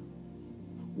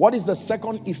 what is the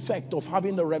second effect of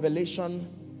having the revelation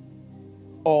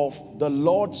of the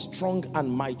Lord strong and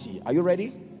mighty? Are you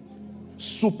ready?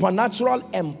 Supernatural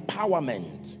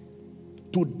empowerment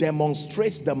to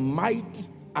demonstrate the might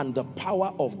and the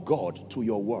power of God to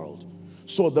your world.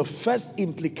 So the first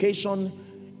implication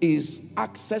is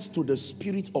access to the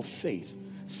spirit of faith.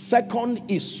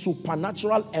 Second is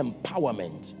supernatural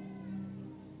empowerment.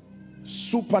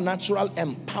 Supernatural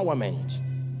empowerment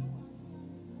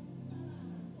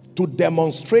to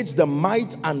demonstrate the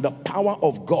might and the power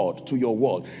of God to your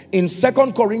world. In 2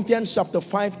 Corinthians chapter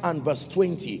 5 and verse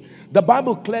 20, the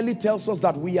Bible clearly tells us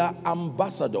that we are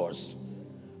ambassadors.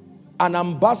 An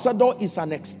ambassador is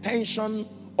an extension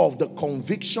of the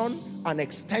conviction, an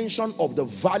extension of the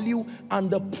value,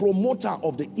 and the promoter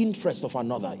of the interest of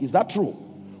another. Is that true?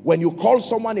 When you call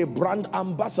someone a brand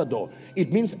ambassador,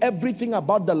 it means everything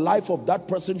about the life of that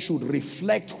person should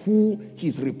reflect who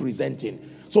he's representing.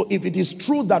 So if it is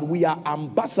true that we are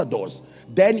ambassadors,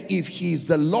 then if he is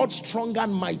the Lord strong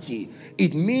and mighty,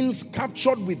 it means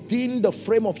captured within the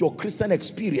frame of your Christian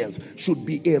experience should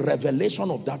be a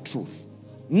revelation of that truth.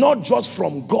 Not just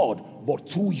from God, but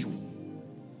through you.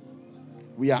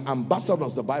 We are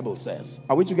ambassadors, the Bible says.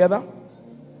 Are we together?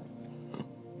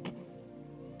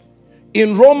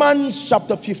 In Romans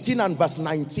chapter 15 and verse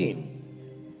 19,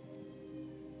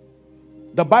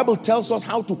 the Bible tells us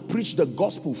how to preach the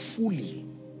gospel fully.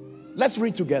 Let's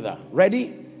read together.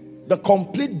 Ready? The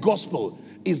complete gospel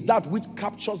is that which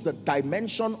captures the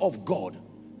dimension of God.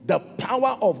 The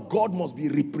power of God must be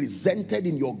represented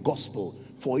in your gospel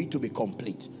for it to be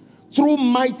complete. Through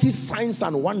mighty signs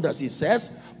and wonders, he says,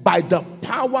 by the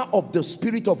power of the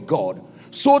Spirit of God,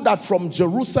 so that from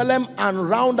Jerusalem and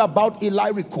round about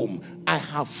Illyricum, I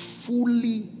have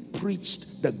fully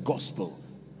preached the gospel.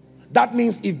 That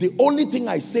means if the only thing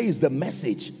I say is the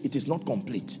message, it is not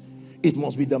complete. It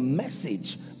must be the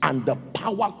message and the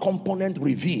power component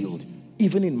revealed,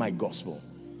 even in my gospel.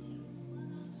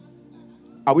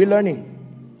 Are we learning?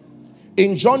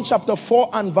 In John chapter 4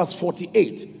 and verse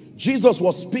 48, Jesus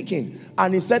was speaking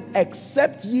and he said,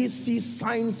 except ye see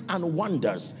signs and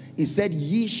wonders, he said,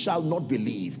 ye shall not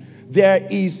believe. There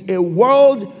is a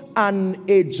world and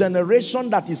a generation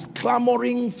that is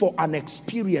clamoring for an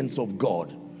experience of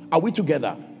God. Are we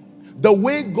together? The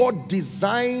way God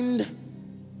designed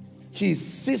his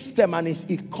system and his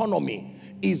economy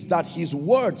is that his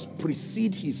words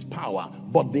precede his power,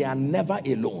 but they are never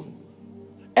alone.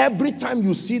 Every time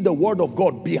you see the word of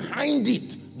God, behind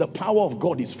it, the power of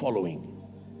God is following.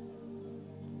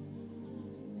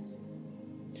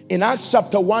 In Acts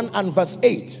chapter 1 and verse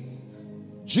 8,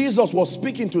 Jesus was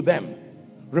speaking to them.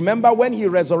 Remember when he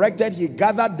resurrected, he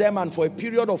gathered them, and for a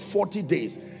period of 40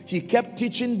 days, he kept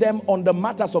teaching them on the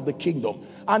matters of the kingdom.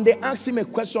 And they asked him a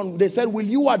question. They said, will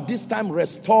you at this time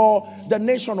restore the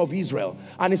nation of Israel?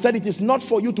 And he said, it is not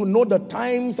for you to know the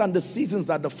times and the seasons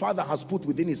that the Father has put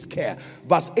within his care.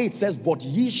 Verse 8 says, but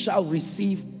ye shall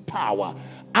receive power.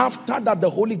 After that the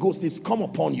Holy Ghost is come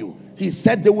upon you. He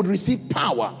said they would receive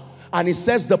power. And he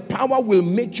says the power will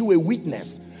make you a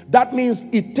witness. That means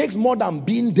it takes more than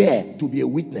being there to be a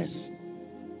witness.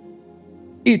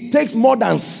 It takes more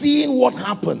than seeing what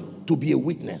happened to be a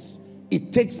witness.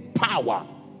 It takes power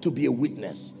to be a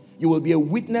witness. You will be a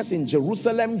witness in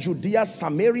Jerusalem, Judea,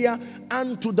 Samaria,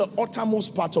 and to the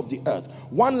uttermost part of the earth.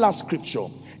 One last scripture.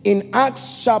 In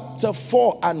Acts chapter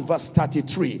 4 and verse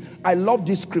 33. I love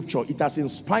this scripture. It has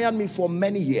inspired me for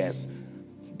many years.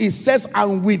 It says,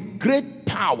 and with great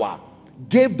power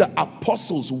gave the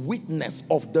apostles witness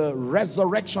of the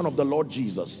resurrection of the Lord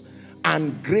Jesus,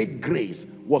 and great grace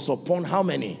was upon how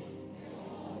many?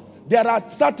 There are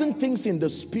certain things in the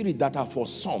spirit that are for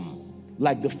some,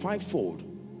 like the fivefold.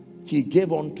 He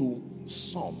gave unto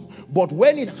some. But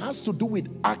when it has to do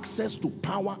with access to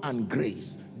power and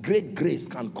grace, great grace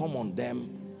can come on them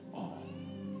all.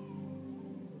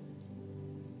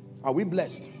 Are we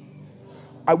blessed?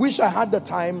 I wish I had the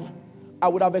time. I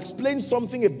would have explained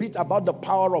something a bit about the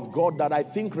power of God that I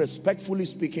think, respectfully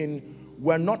speaking,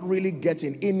 we're not really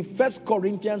getting. In 1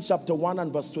 Corinthians chapter 1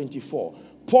 and verse 24,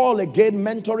 Paul, again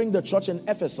mentoring the church in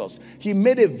Ephesus, he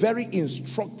made a very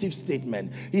instructive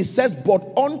statement. He says, but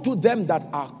unto them that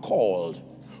are called,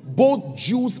 both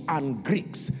Jews and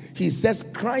Greeks, he says,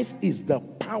 Christ is the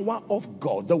power of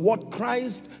God. The word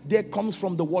Christ there comes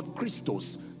from the word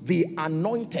Christos, the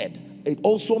anointed. It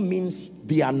also means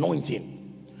the anointing.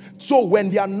 So when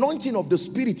the anointing of the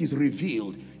Spirit is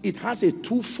revealed, it has a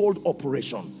twofold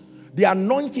operation. The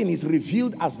anointing is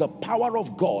revealed as the power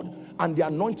of God, and the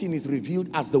anointing is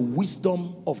revealed as the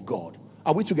wisdom of God.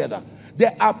 Are we together?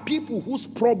 There are people whose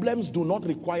problems do not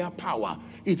require power.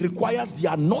 It requires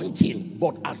the anointing,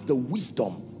 but as the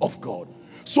wisdom of God.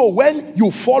 So when you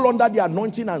fall under the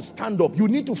anointing and stand up, you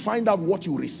need to find out what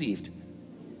you received.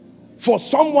 For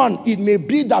someone, it may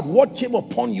be that what came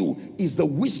upon you is the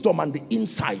wisdom and the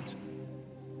insight.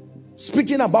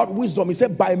 Speaking about wisdom, he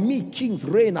said, by me kings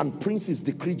reign and princes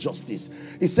decree justice.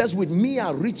 He says, with me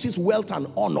are riches, wealth, and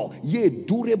honor, yea,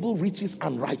 durable riches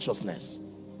and righteousness.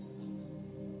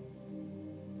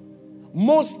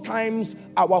 Most times,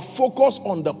 our focus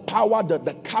on the power, the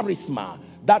charisma,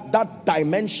 that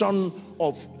dimension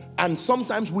of, and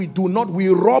sometimes we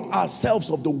rob ourselves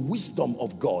of the wisdom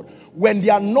of God. When the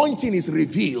anointing is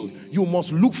revealed, you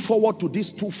must look forward to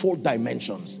these twofold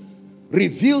dimensions.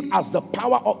 Revealed as the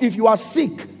power of, if you are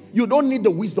sick, you don't need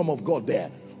the wisdom of God there.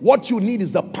 What you need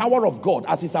is the power of God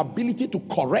as his ability to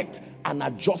correct and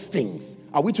adjust things.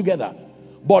 Are we together?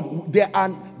 But there are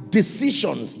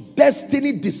decisions,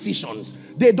 destiny decisions.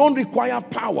 They don't require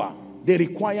power. They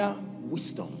require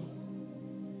wisdom.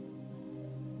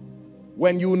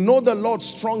 When you know the Lord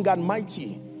strong and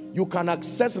mighty, you can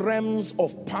access realms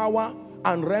of power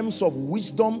and realms of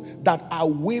wisdom that are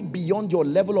way beyond your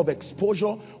level of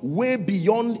exposure, way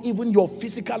beyond even your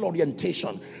physical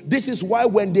orientation. This is why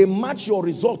when they match your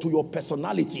result to your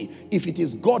personality, if it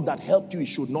is God that helped you, it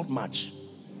should not match.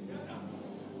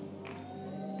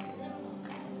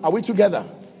 Are we together?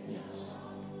 Yes.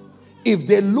 If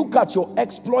they look at your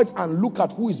exploits and look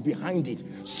at who is behind it,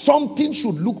 something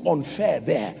should look unfair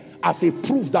there as a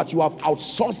proof that you have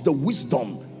outsourced the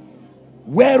wisdom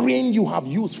wherein you have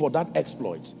used for that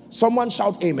exploit. Someone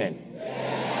shout amen.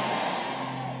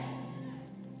 Yeah.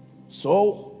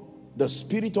 So the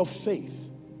spirit of faith,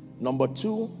 number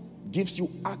 2, gives you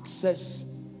access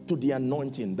to the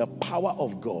anointing, the power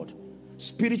of God.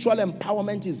 Spiritual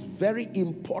empowerment is very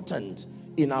important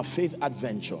in our faith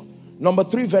adventure. Number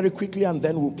 3, very quickly, and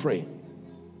then we'll pray.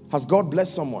 Has God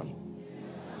blessed someone?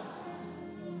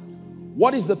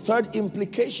 What is the third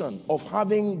implication of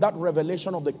having that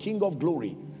revelation of the King of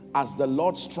Glory as the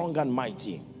Lord strong and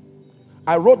mighty?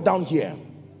 I wrote down here,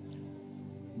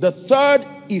 the third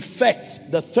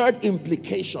effect, the third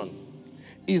implication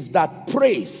is that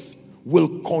praise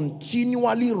will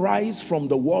continually rise from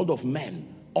the world of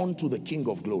men unto the King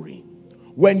of Glory.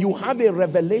 When you have a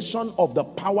revelation of the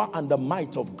power and the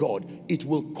might of God, it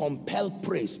will compel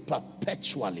praise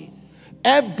perpetually.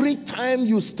 Every time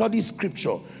you study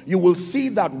scripture, you will see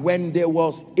that when there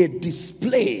was a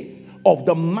display of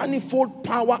the manifold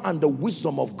power and the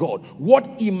wisdom of God, what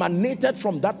emanated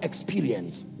from that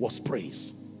experience was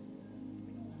praise.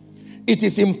 It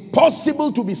is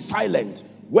impossible to be silent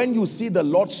when you see the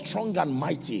Lord strong and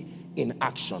mighty in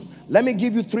action. Let me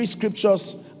give you 3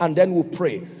 scriptures and then we'll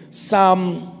pray.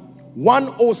 Psalm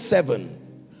 107.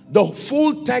 The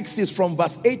full text is from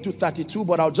verse 8 to 32,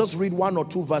 but I'll just read 1 or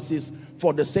 2 verses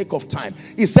for the sake of time.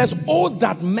 It says, "Oh,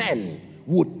 that men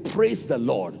would praise the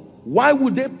Lord." Why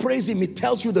would they praise him? It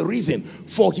tells you the reason.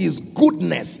 For his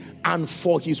goodness and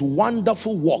for his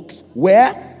wonderful works.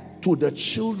 Where? To the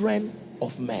children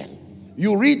of men.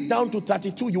 You read down to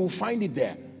 32, you will find it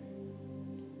there.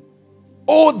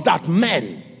 Oh, that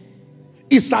men.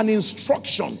 It's an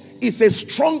instruction. It's a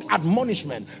strong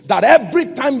admonishment that every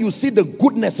time you see the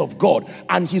goodness of God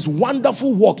and his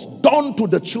wonderful works done to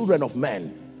the children of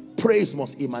men, praise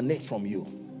must emanate from you.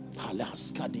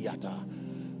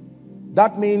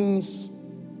 That means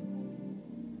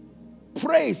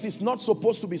praise is not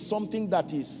supposed to be something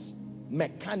that is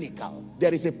mechanical.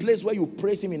 There is a place where you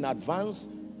praise him in advance,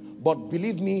 but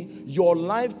believe me, your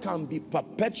life can be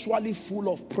perpetually full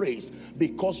of praise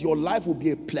because your life will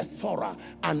be a plethora,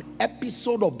 an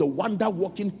episode of the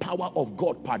wonder-working power of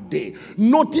God per day.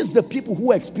 Notice the people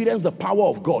who experience the power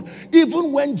of God.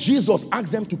 Even when Jesus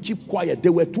asked them to keep quiet, they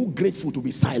were too grateful to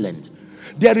be silent.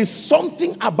 There is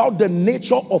something about the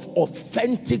nature of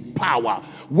authentic power.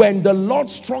 When the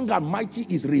Lord strong and mighty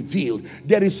is revealed,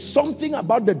 there is something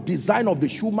about the design of the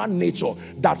human nature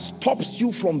that stops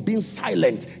you from being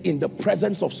silent in the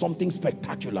presence of something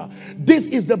spectacular. This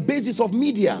is the basis of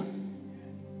media.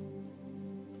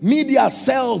 Media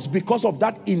sells because of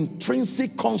that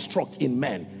intrinsic construct in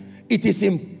men. It is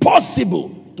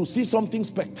impossible to see something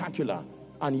spectacular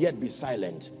and yet be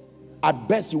silent. At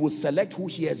best, you will select who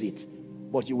hears it,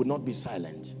 but you will not be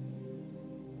silent.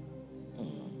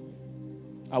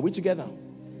 Are we together?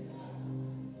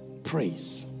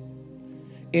 Praise.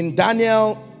 In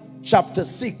Daniel chapter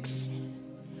 6,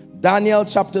 Daniel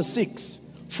chapter 6,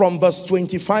 from verse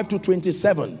 25 to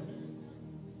 27.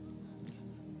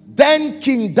 Then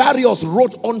King Darius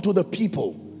wrote unto the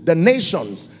people, the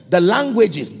nations, the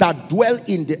languages that dwell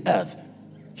in the earth.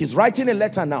 He's writing a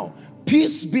letter now.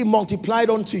 Peace be multiplied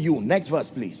unto you. Next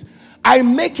verse, please. I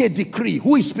make a decree.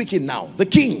 Who is speaking now? The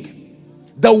king.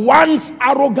 The once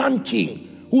arrogant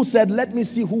king who said, let me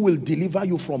see who will deliver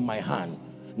you from my hand.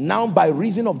 Now by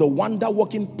reason of the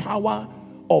wonder-working power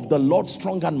of the Lord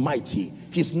strong and mighty,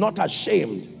 he's not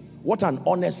ashamed. What an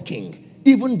honest king.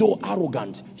 Even though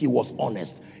arrogant, he was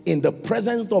honest. In the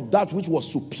presence of that which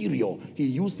was superior, he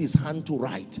used his hand to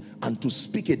write and to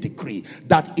speak a decree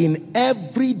that in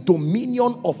every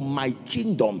dominion of my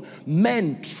kingdom,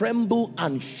 men tremble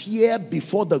and fear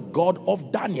before the God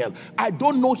of Daniel. I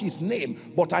don't know his name,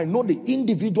 but I know the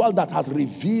individual that has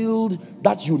revealed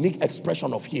that unique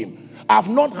expression of him. I've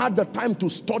not had the time to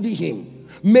study him.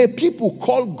 May people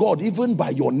call God even by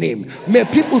your name. May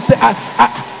people say,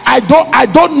 I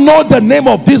don't know the name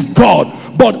of this God,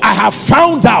 but I have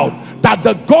found out that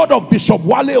the God of Bishop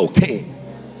Wale Oke,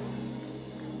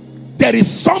 there is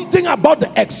something about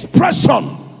the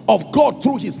expression of God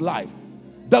through his life.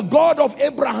 The God of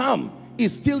Abraham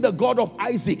is still the God of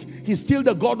Isaac. He's still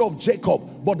the God of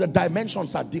Jacob, but the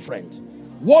dimensions are different.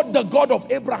 What the God of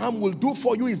Abraham will do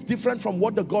for you is different from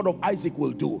what the God of Isaac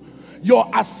will do. Your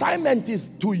assignment is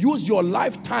to use your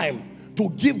lifetime to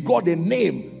give God a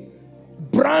name.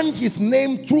 Brand his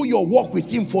name through your walk with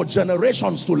him for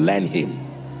generations to learn him.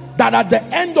 That at the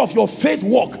end of your faith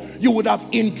walk, you would have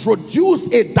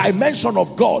introduced a dimension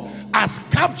of God as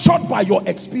captured by your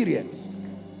experience.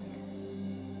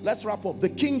 Let's wrap up. The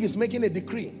king is making a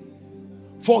decree.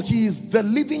 For he is the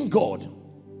living God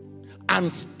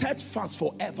and steadfast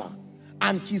forever,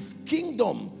 and his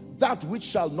kingdom that which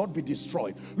shall not be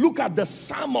destroyed. Look at the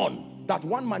sermon that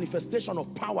one manifestation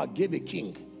of power gave a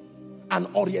king. An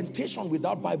orientation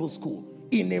without Bible school.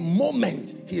 In a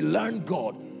moment, he learned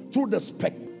God through the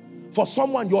spectacle. For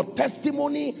someone, your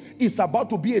testimony is about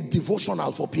to be a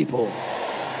devotional for people.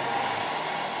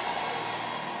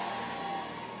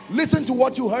 Listen to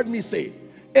what you heard me say.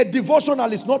 A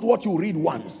devotional is not what you read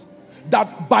once.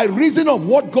 That by reason of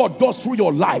what God does through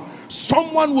your life,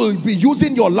 someone will be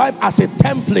using your life as a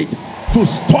template to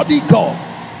study God.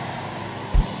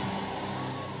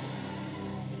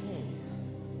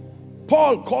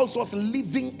 Paul calls us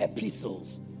living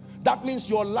epistles. That means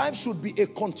your life should be a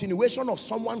continuation of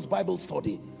someone's Bible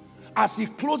study. As he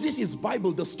closes his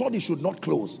Bible, the study should not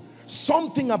close.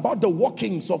 Something about the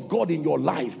workings of God in your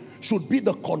life should be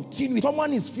the continuity.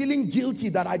 Someone is feeling guilty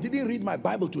that I didn't read my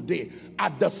Bible today.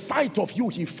 At the sight of you,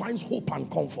 he finds hope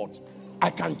and comfort. I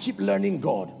can keep learning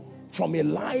God from a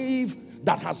life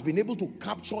that has been able to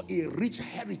capture a rich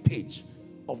heritage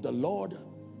of the Lord,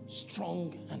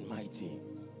 strong and mighty.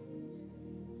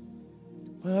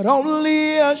 but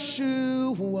only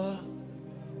Yeshua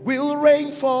will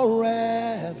reign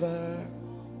forever.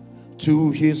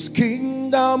 To his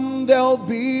kingdom there'll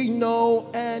be no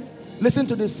end. Listen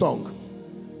to this song.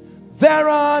 There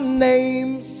are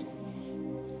names,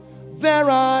 there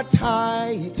are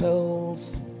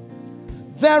titles,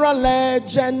 there are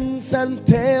legends and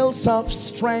tales of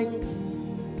strength,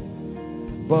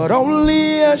 but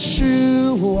only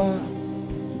Yeshua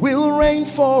will reign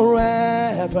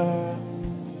forever.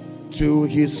 To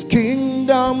his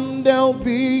kingdom there'll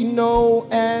be no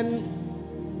end.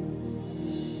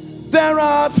 There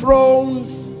are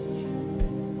thrones,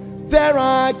 there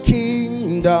are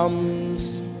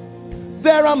kingdoms,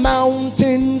 there are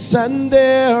mountains and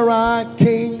there are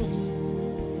kings,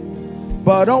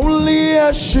 but only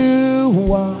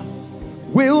Yeshua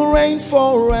will reign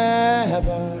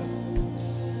forever.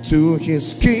 To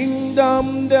his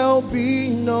kingdom there'll be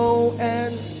no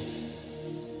end.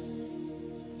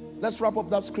 Let's wrap up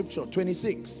that scripture.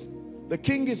 26. The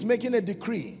king is making a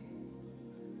decree.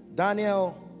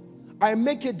 Daniel, I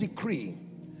make a decree.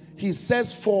 He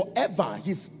says forever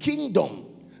his kingdom,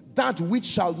 that which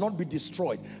shall not be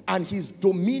destroyed, and his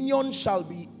dominion shall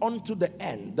be unto the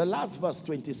end. The last verse,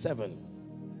 27.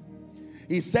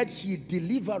 He said he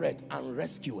delivered and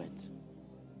rescued.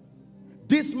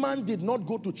 This man did not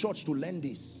go to church to learn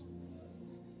this.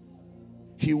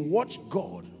 He watched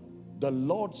God, the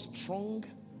Lord strong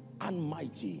and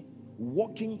mighty,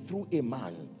 walking through a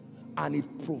man, and it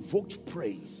provoked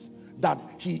praise that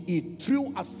he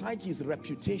threw aside his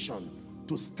reputation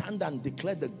to stand and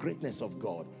declare the greatness of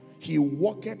God. He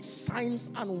worked signs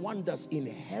and wonders in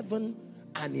heaven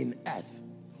and in earth,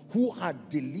 who had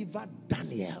delivered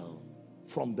Daniel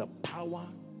from the power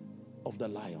of the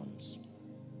lions.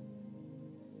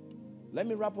 Let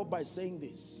me wrap up by saying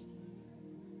this.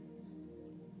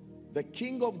 The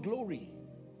King of glory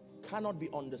cannot be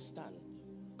understood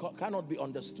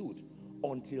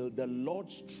until the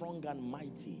Lord strong and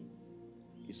mighty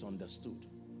is understood.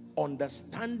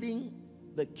 Understanding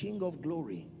the King of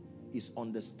glory is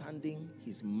understanding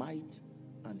his might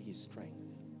and his strength.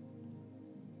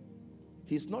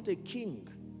 He's not a king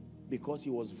because he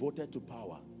was voted to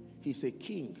power. He's a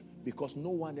king because no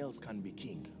one else can be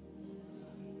king.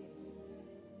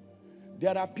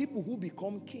 There are people who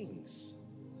become kings.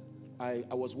 I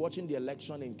was watching the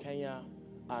election in Kenya,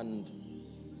 and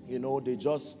you know, they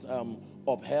just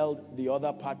upheld the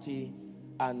other party,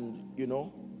 and you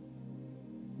know,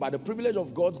 by the privilege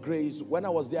of God's grace, when I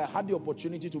was there, I had the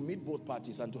opportunity to meet both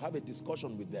parties and to have a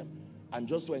discussion with them, and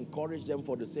just to encourage them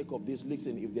for the sake of this.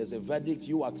 Listen, if there's a verdict,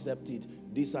 you accept it,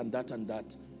 this and that and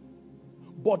that.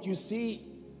 But you see,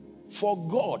 for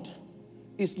God,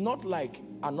 it's not like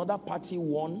another party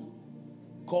won,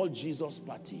 called Jesus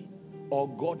Party or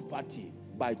God Party,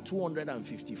 by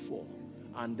 254,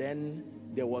 and then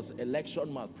there was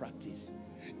election malpractice.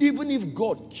 Even if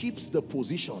God keeps the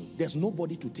position, there's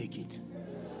nobody to take it.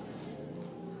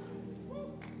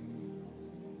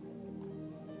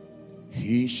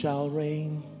 He shall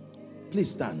reign.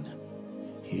 Please stand.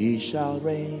 He shall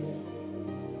reign.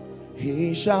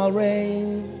 He shall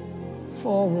reign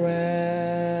forevermore.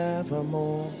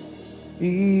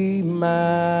 Emmanuel,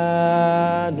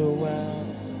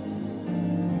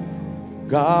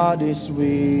 God is with.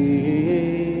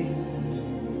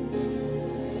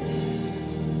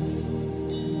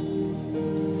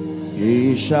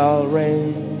 He shall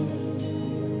reign.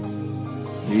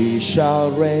 He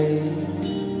shall reign.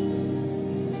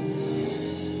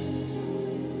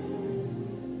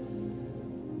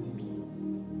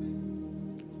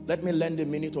 Let me lend a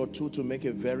minute or two to make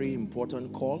a very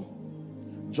important call.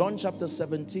 John chapter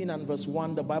 17 and verse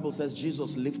 1, the Bible says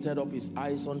Jesus lifted up his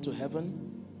eyes unto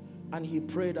heaven and he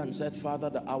prayed and said, Father,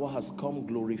 the hour has come,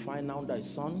 glorify now thy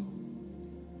Son,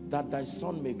 that thy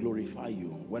Son may glorify you.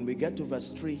 When we get to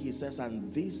verse 3, he says,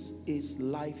 and this is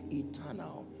life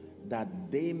eternal,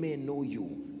 that they may know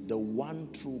you, the one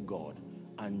true God,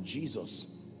 and Jesus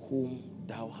whom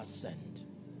thou hast sent.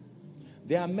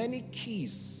 There are many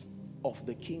keys of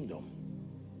the kingdom,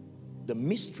 the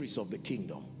mysteries of the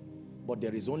kingdom, but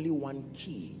there is only one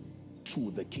key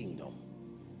to the kingdom,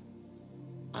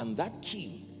 and that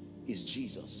key is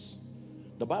Jesus.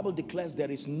 The Bible declares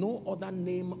there is no other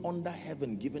name under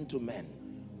heaven given to men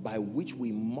by which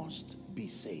we must be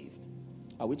saved.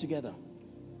 Are we together?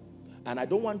 And I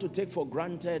don't want to take for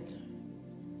granted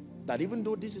that even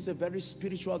though this is a very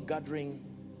spiritual gathering,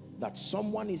 that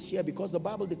someone is here, because the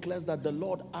Bible declares that the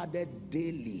Lord added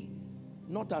daily,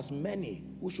 not as many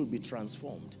who should be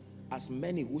transformed, as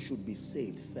many who should be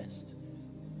saved first.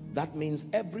 That means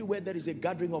everywhere there is a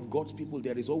gathering of God's people,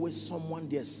 there is always someone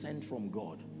there sent from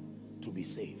God to be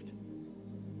saved.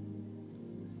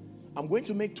 I'm going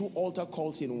to make 2 altar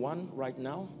calls in one right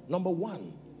now. Number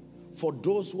 1, for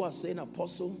those who are saying,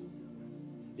 Apostle,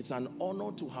 it's an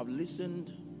honor to have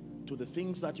listened to the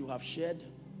things that you have shared,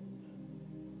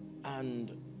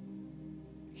 and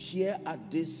here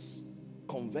at this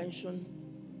convention,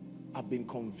 I've been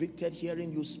convicted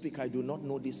hearing you speak. I do not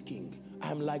know this king.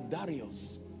 I'm like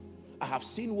Darius. I have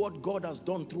seen what God has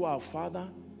done through our father,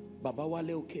 Baba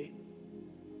Wale Oke,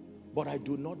 but I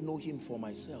do not know him for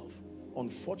myself.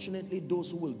 Unfortunately,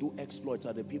 those who will do exploits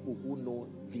are the people who know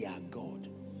their God.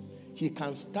 He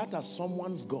can start as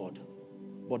someone's God,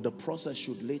 but the process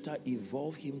should later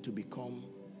evolve him to become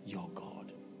your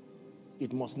God.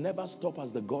 It must never stop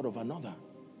as the God of another.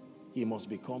 He must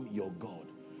become your God.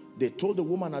 They told the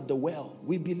woman at the well,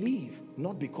 we believe,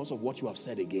 not because of what you have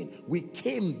said again. We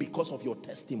came because of your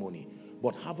testimony,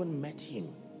 but haven't met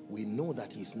him. We know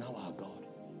that he's now our God.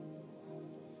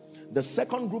 The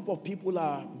second group of people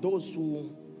are those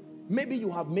who, maybe you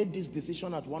have made this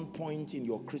decision at one point in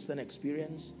your Christian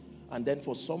experience, and then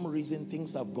for some reason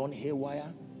things have gone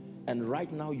haywire, and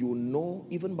right now you know,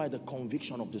 even by the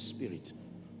conviction of the Spirit.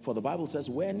 For the Bible says,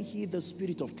 when he, the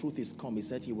Spirit of truth, is come, he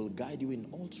said he will guide you in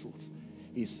all truth.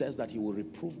 He says that he will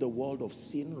reprove the world of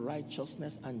sin,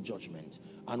 righteousness, and judgment.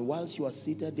 And whilst you are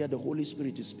seated there, the Holy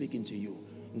Spirit is speaking to you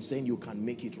and saying you can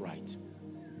make it right.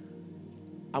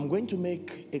 I'm going to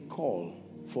make a call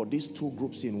for these 2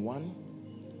 groups in one.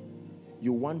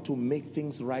 You want to make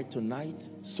things right tonight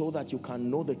so that you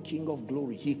can know the King of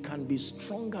Glory. He can be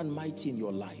strong and mighty in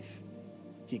your life.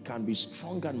 He can be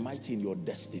strong and mighty in your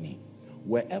destiny.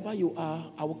 Wherever you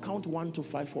are, I will count 1 to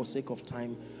 5 for sake of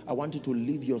time. I want you to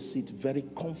leave your seat very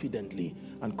confidently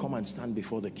and come and stand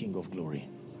before the King of Glory.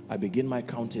 I begin my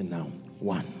counting now.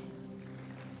 1.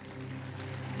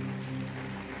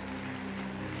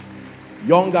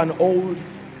 Young and old,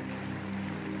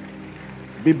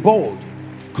 be bold.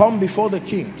 Come before the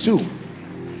King. 2.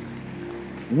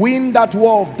 Win that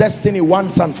war of destiny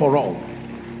once and for all.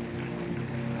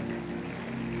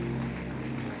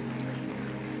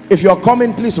 If you're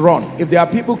coming, please run. If there are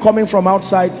people coming from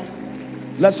outside,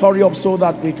 let's hurry up so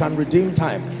that we can redeem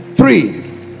time. 3.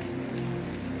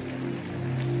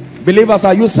 Believers,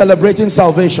 are you celebrating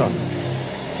salvation?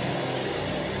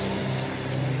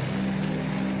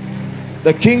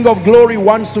 The King of Glory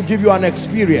wants to give you an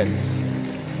experience.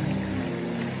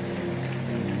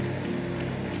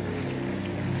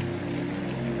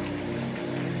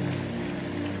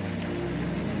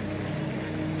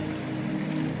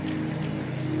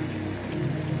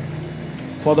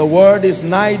 For the word is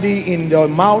nigh thee, in your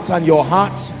mouth and your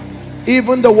heart,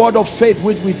 even the word of faith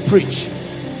which we preach.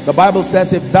 The Bible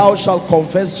says, if thou shalt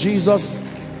confess Jesus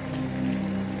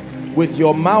with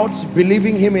your mouth,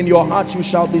 believing him in your heart, you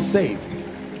shall be saved.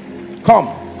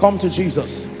 Come to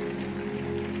Jesus.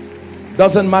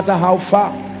 Doesn't matter how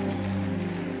far.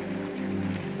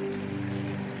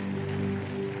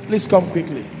 Please come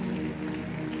quickly.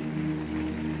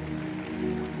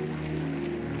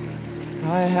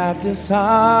 I have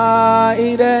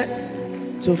decided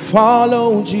to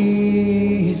follow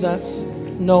Jesus.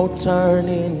 No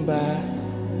turning back.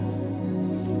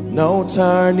 No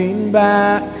turning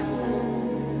back.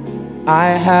 I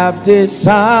have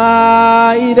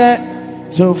decided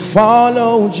to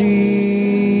follow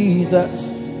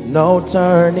Jesus. No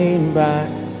turning back.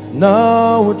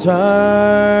 No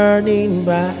turning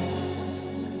back.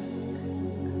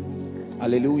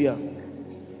 Hallelujah.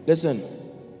 Listen.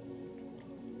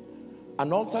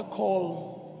 An altar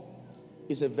call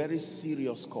is a very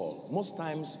serious call. Most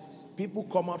times, people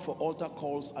come out for altar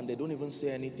calls and they don't even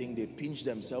say anything. They pinch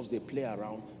themselves, they play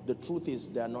around. The truth is,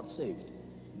 they are not saved.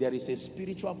 There is a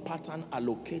spiritual pattern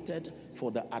allocated for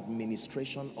the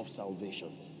administration of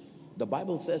salvation. The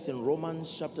Bible says in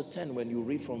Romans chapter 10, when you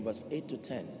read from verse 8 to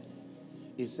 10,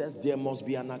 it says there must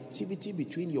be an activity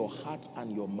between your heart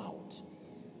and your mouth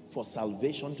for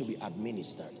salvation to be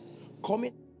administered.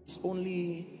 Coming is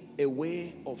only a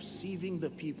way of sieving the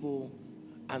people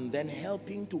and then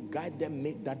helping to guide them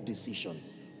make that decision.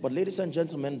 But ladies and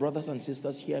gentlemen, brothers and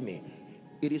sisters, hear me.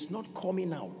 It is not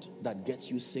coming out that gets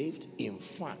you saved. In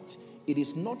fact, it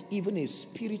is not even a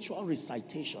spiritual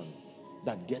recitation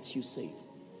that gets you saved.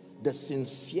 The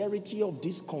sincerity of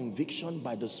this conviction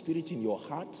by the Spirit in your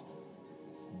heart,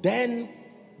 then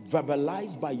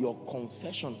verbalized by your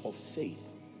confession of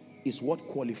faith, is what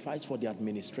qualifies for the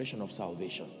administration of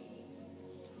salvation.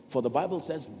 For the Bible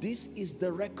says, this is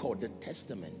the record, the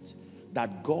testament,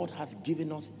 that God hath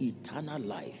given us eternal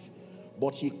life.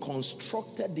 But he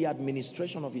constructed the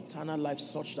administration of eternal life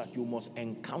such that you must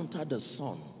encounter the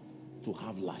Son to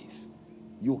have life.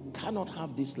 You cannot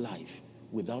have this life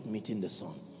without meeting the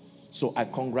Son. So I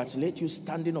congratulate you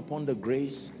standing upon the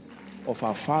grace of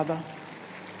our Father.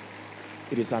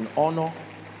 It is an honor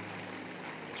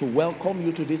to welcome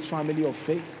you to this family of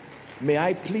faith. May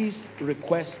I please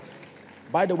request,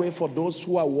 by the way, for those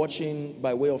who are watching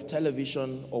by way of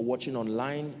television or watching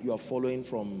online, you are following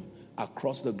from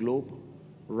across the globe,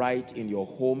 right in your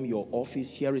home, your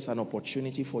office, here is an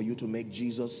opportunity for you to make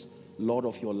Jesus Lord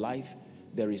of your life.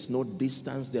 There is no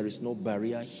distance, there is no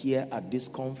barrier here at this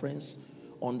conference,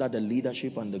 under the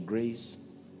leadership and the grace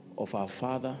of our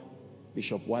Father,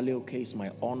 Bishop Wale Oke. It's my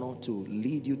honor to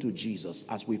lead you to Jesus.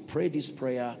 As we pray this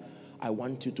prayer, I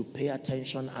want you to pay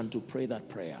attention and to pray that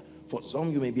prayer. For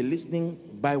some, you may be listening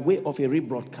by way of a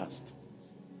rebroadcast.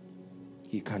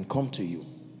 He can come to you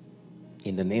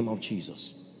in the name of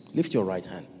Jesus. Lift your right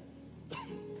hand.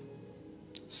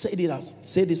 Say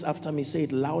this after me. Say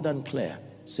it loud and clear.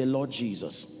 Say, Lord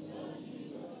Jesus,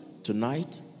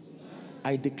 tonight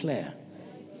I declare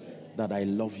that I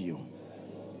love you.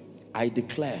 I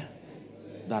declare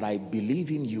that I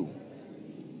believe in you,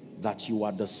 that you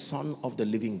are the Son of the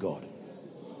living God.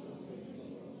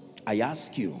 I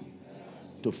ask you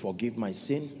to forgive my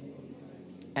sin,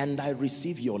 and I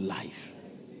receive your life.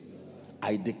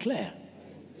 I declare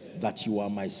that you are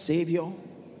my Savior,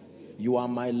 you are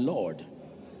my Lord,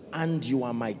 and you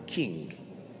are my King.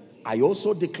 I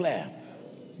also declare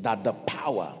that the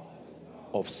power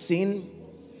of sin,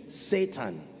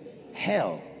 Satan,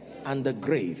 hell, and the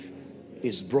grave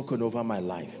is broken over my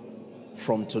life.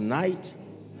 From tonight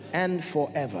and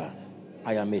forever,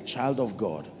 I am a child of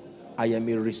God. I am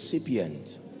a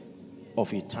recipient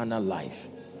of eternal life.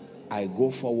 I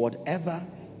go forward ever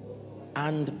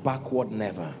and backward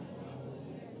never.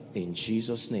 In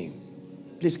Jesus' name.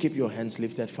 Please keep your hands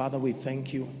lifted. Father, we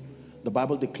thank you. The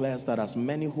Bible declares that as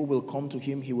many who will come to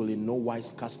him, he will in no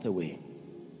wise cast away.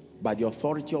 By the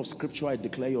authority of Scripture, I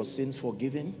declare your sins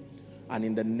forgiven. And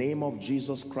in the name of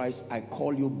Jesus Christ, I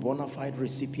call you bona fide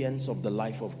recipients of the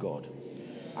life of God.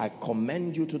 I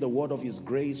commend you to the word of his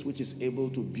grace, which is able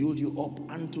to build you up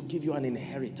and to give you an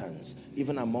inheritance,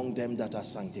 even among them that are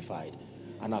sanctified.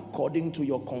 And according to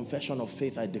your confession of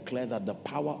faith, I declare that the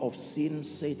power of sin,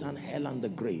 Satan, hell, and the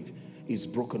grave is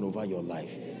broken over your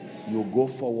life. You go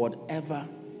forward ever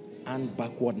and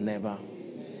backward never,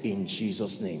 in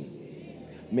Jesus' name.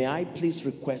 May I please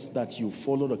request that you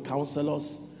follow the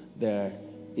counselors. There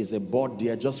is a board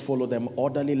there. Just follow them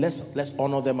orderly. Let's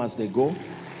honor them as they go.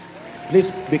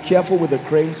 Please be careful with the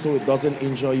crane so it doesn't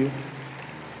injure you.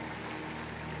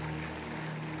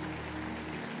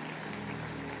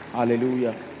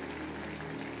 Hallelujah.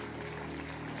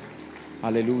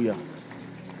 Hallelujah.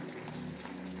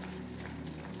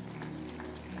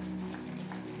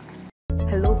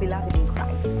 Hello, beloved in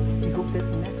Christ. We hope this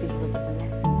message was a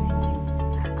blessing to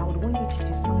you. I would want you to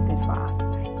do something for us.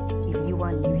 If you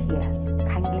are new here,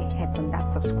 kindly hit on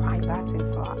that subscribe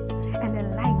button for us, and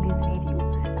then like this video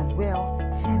as well.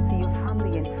 Share to your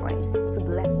family and friends to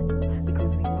bless them,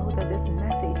 because we know that this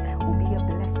message will be a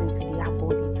blessing to their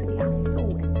body, to their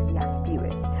soul, and to their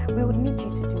spirit. We would need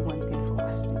you to do one thing for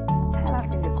us too. Tell us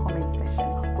in the comment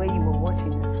section where you were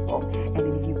watching us from, and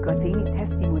then if you've got any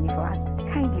testimony for us,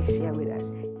 kindly share with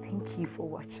us. Thank you for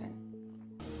watching.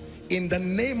 In the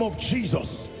name of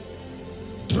Jesus,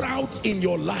 drought in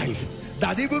your life,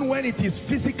 that even when it is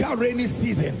physical rainy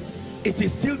season, it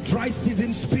is still dry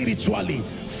season spiritually,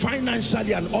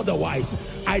 financially, and otherwise.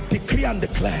 I decree and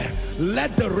declare,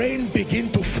 let the rain begin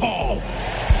to fall.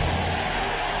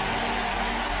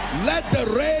 Let the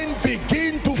rain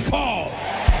begin to fall.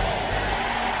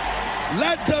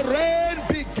 Let the rain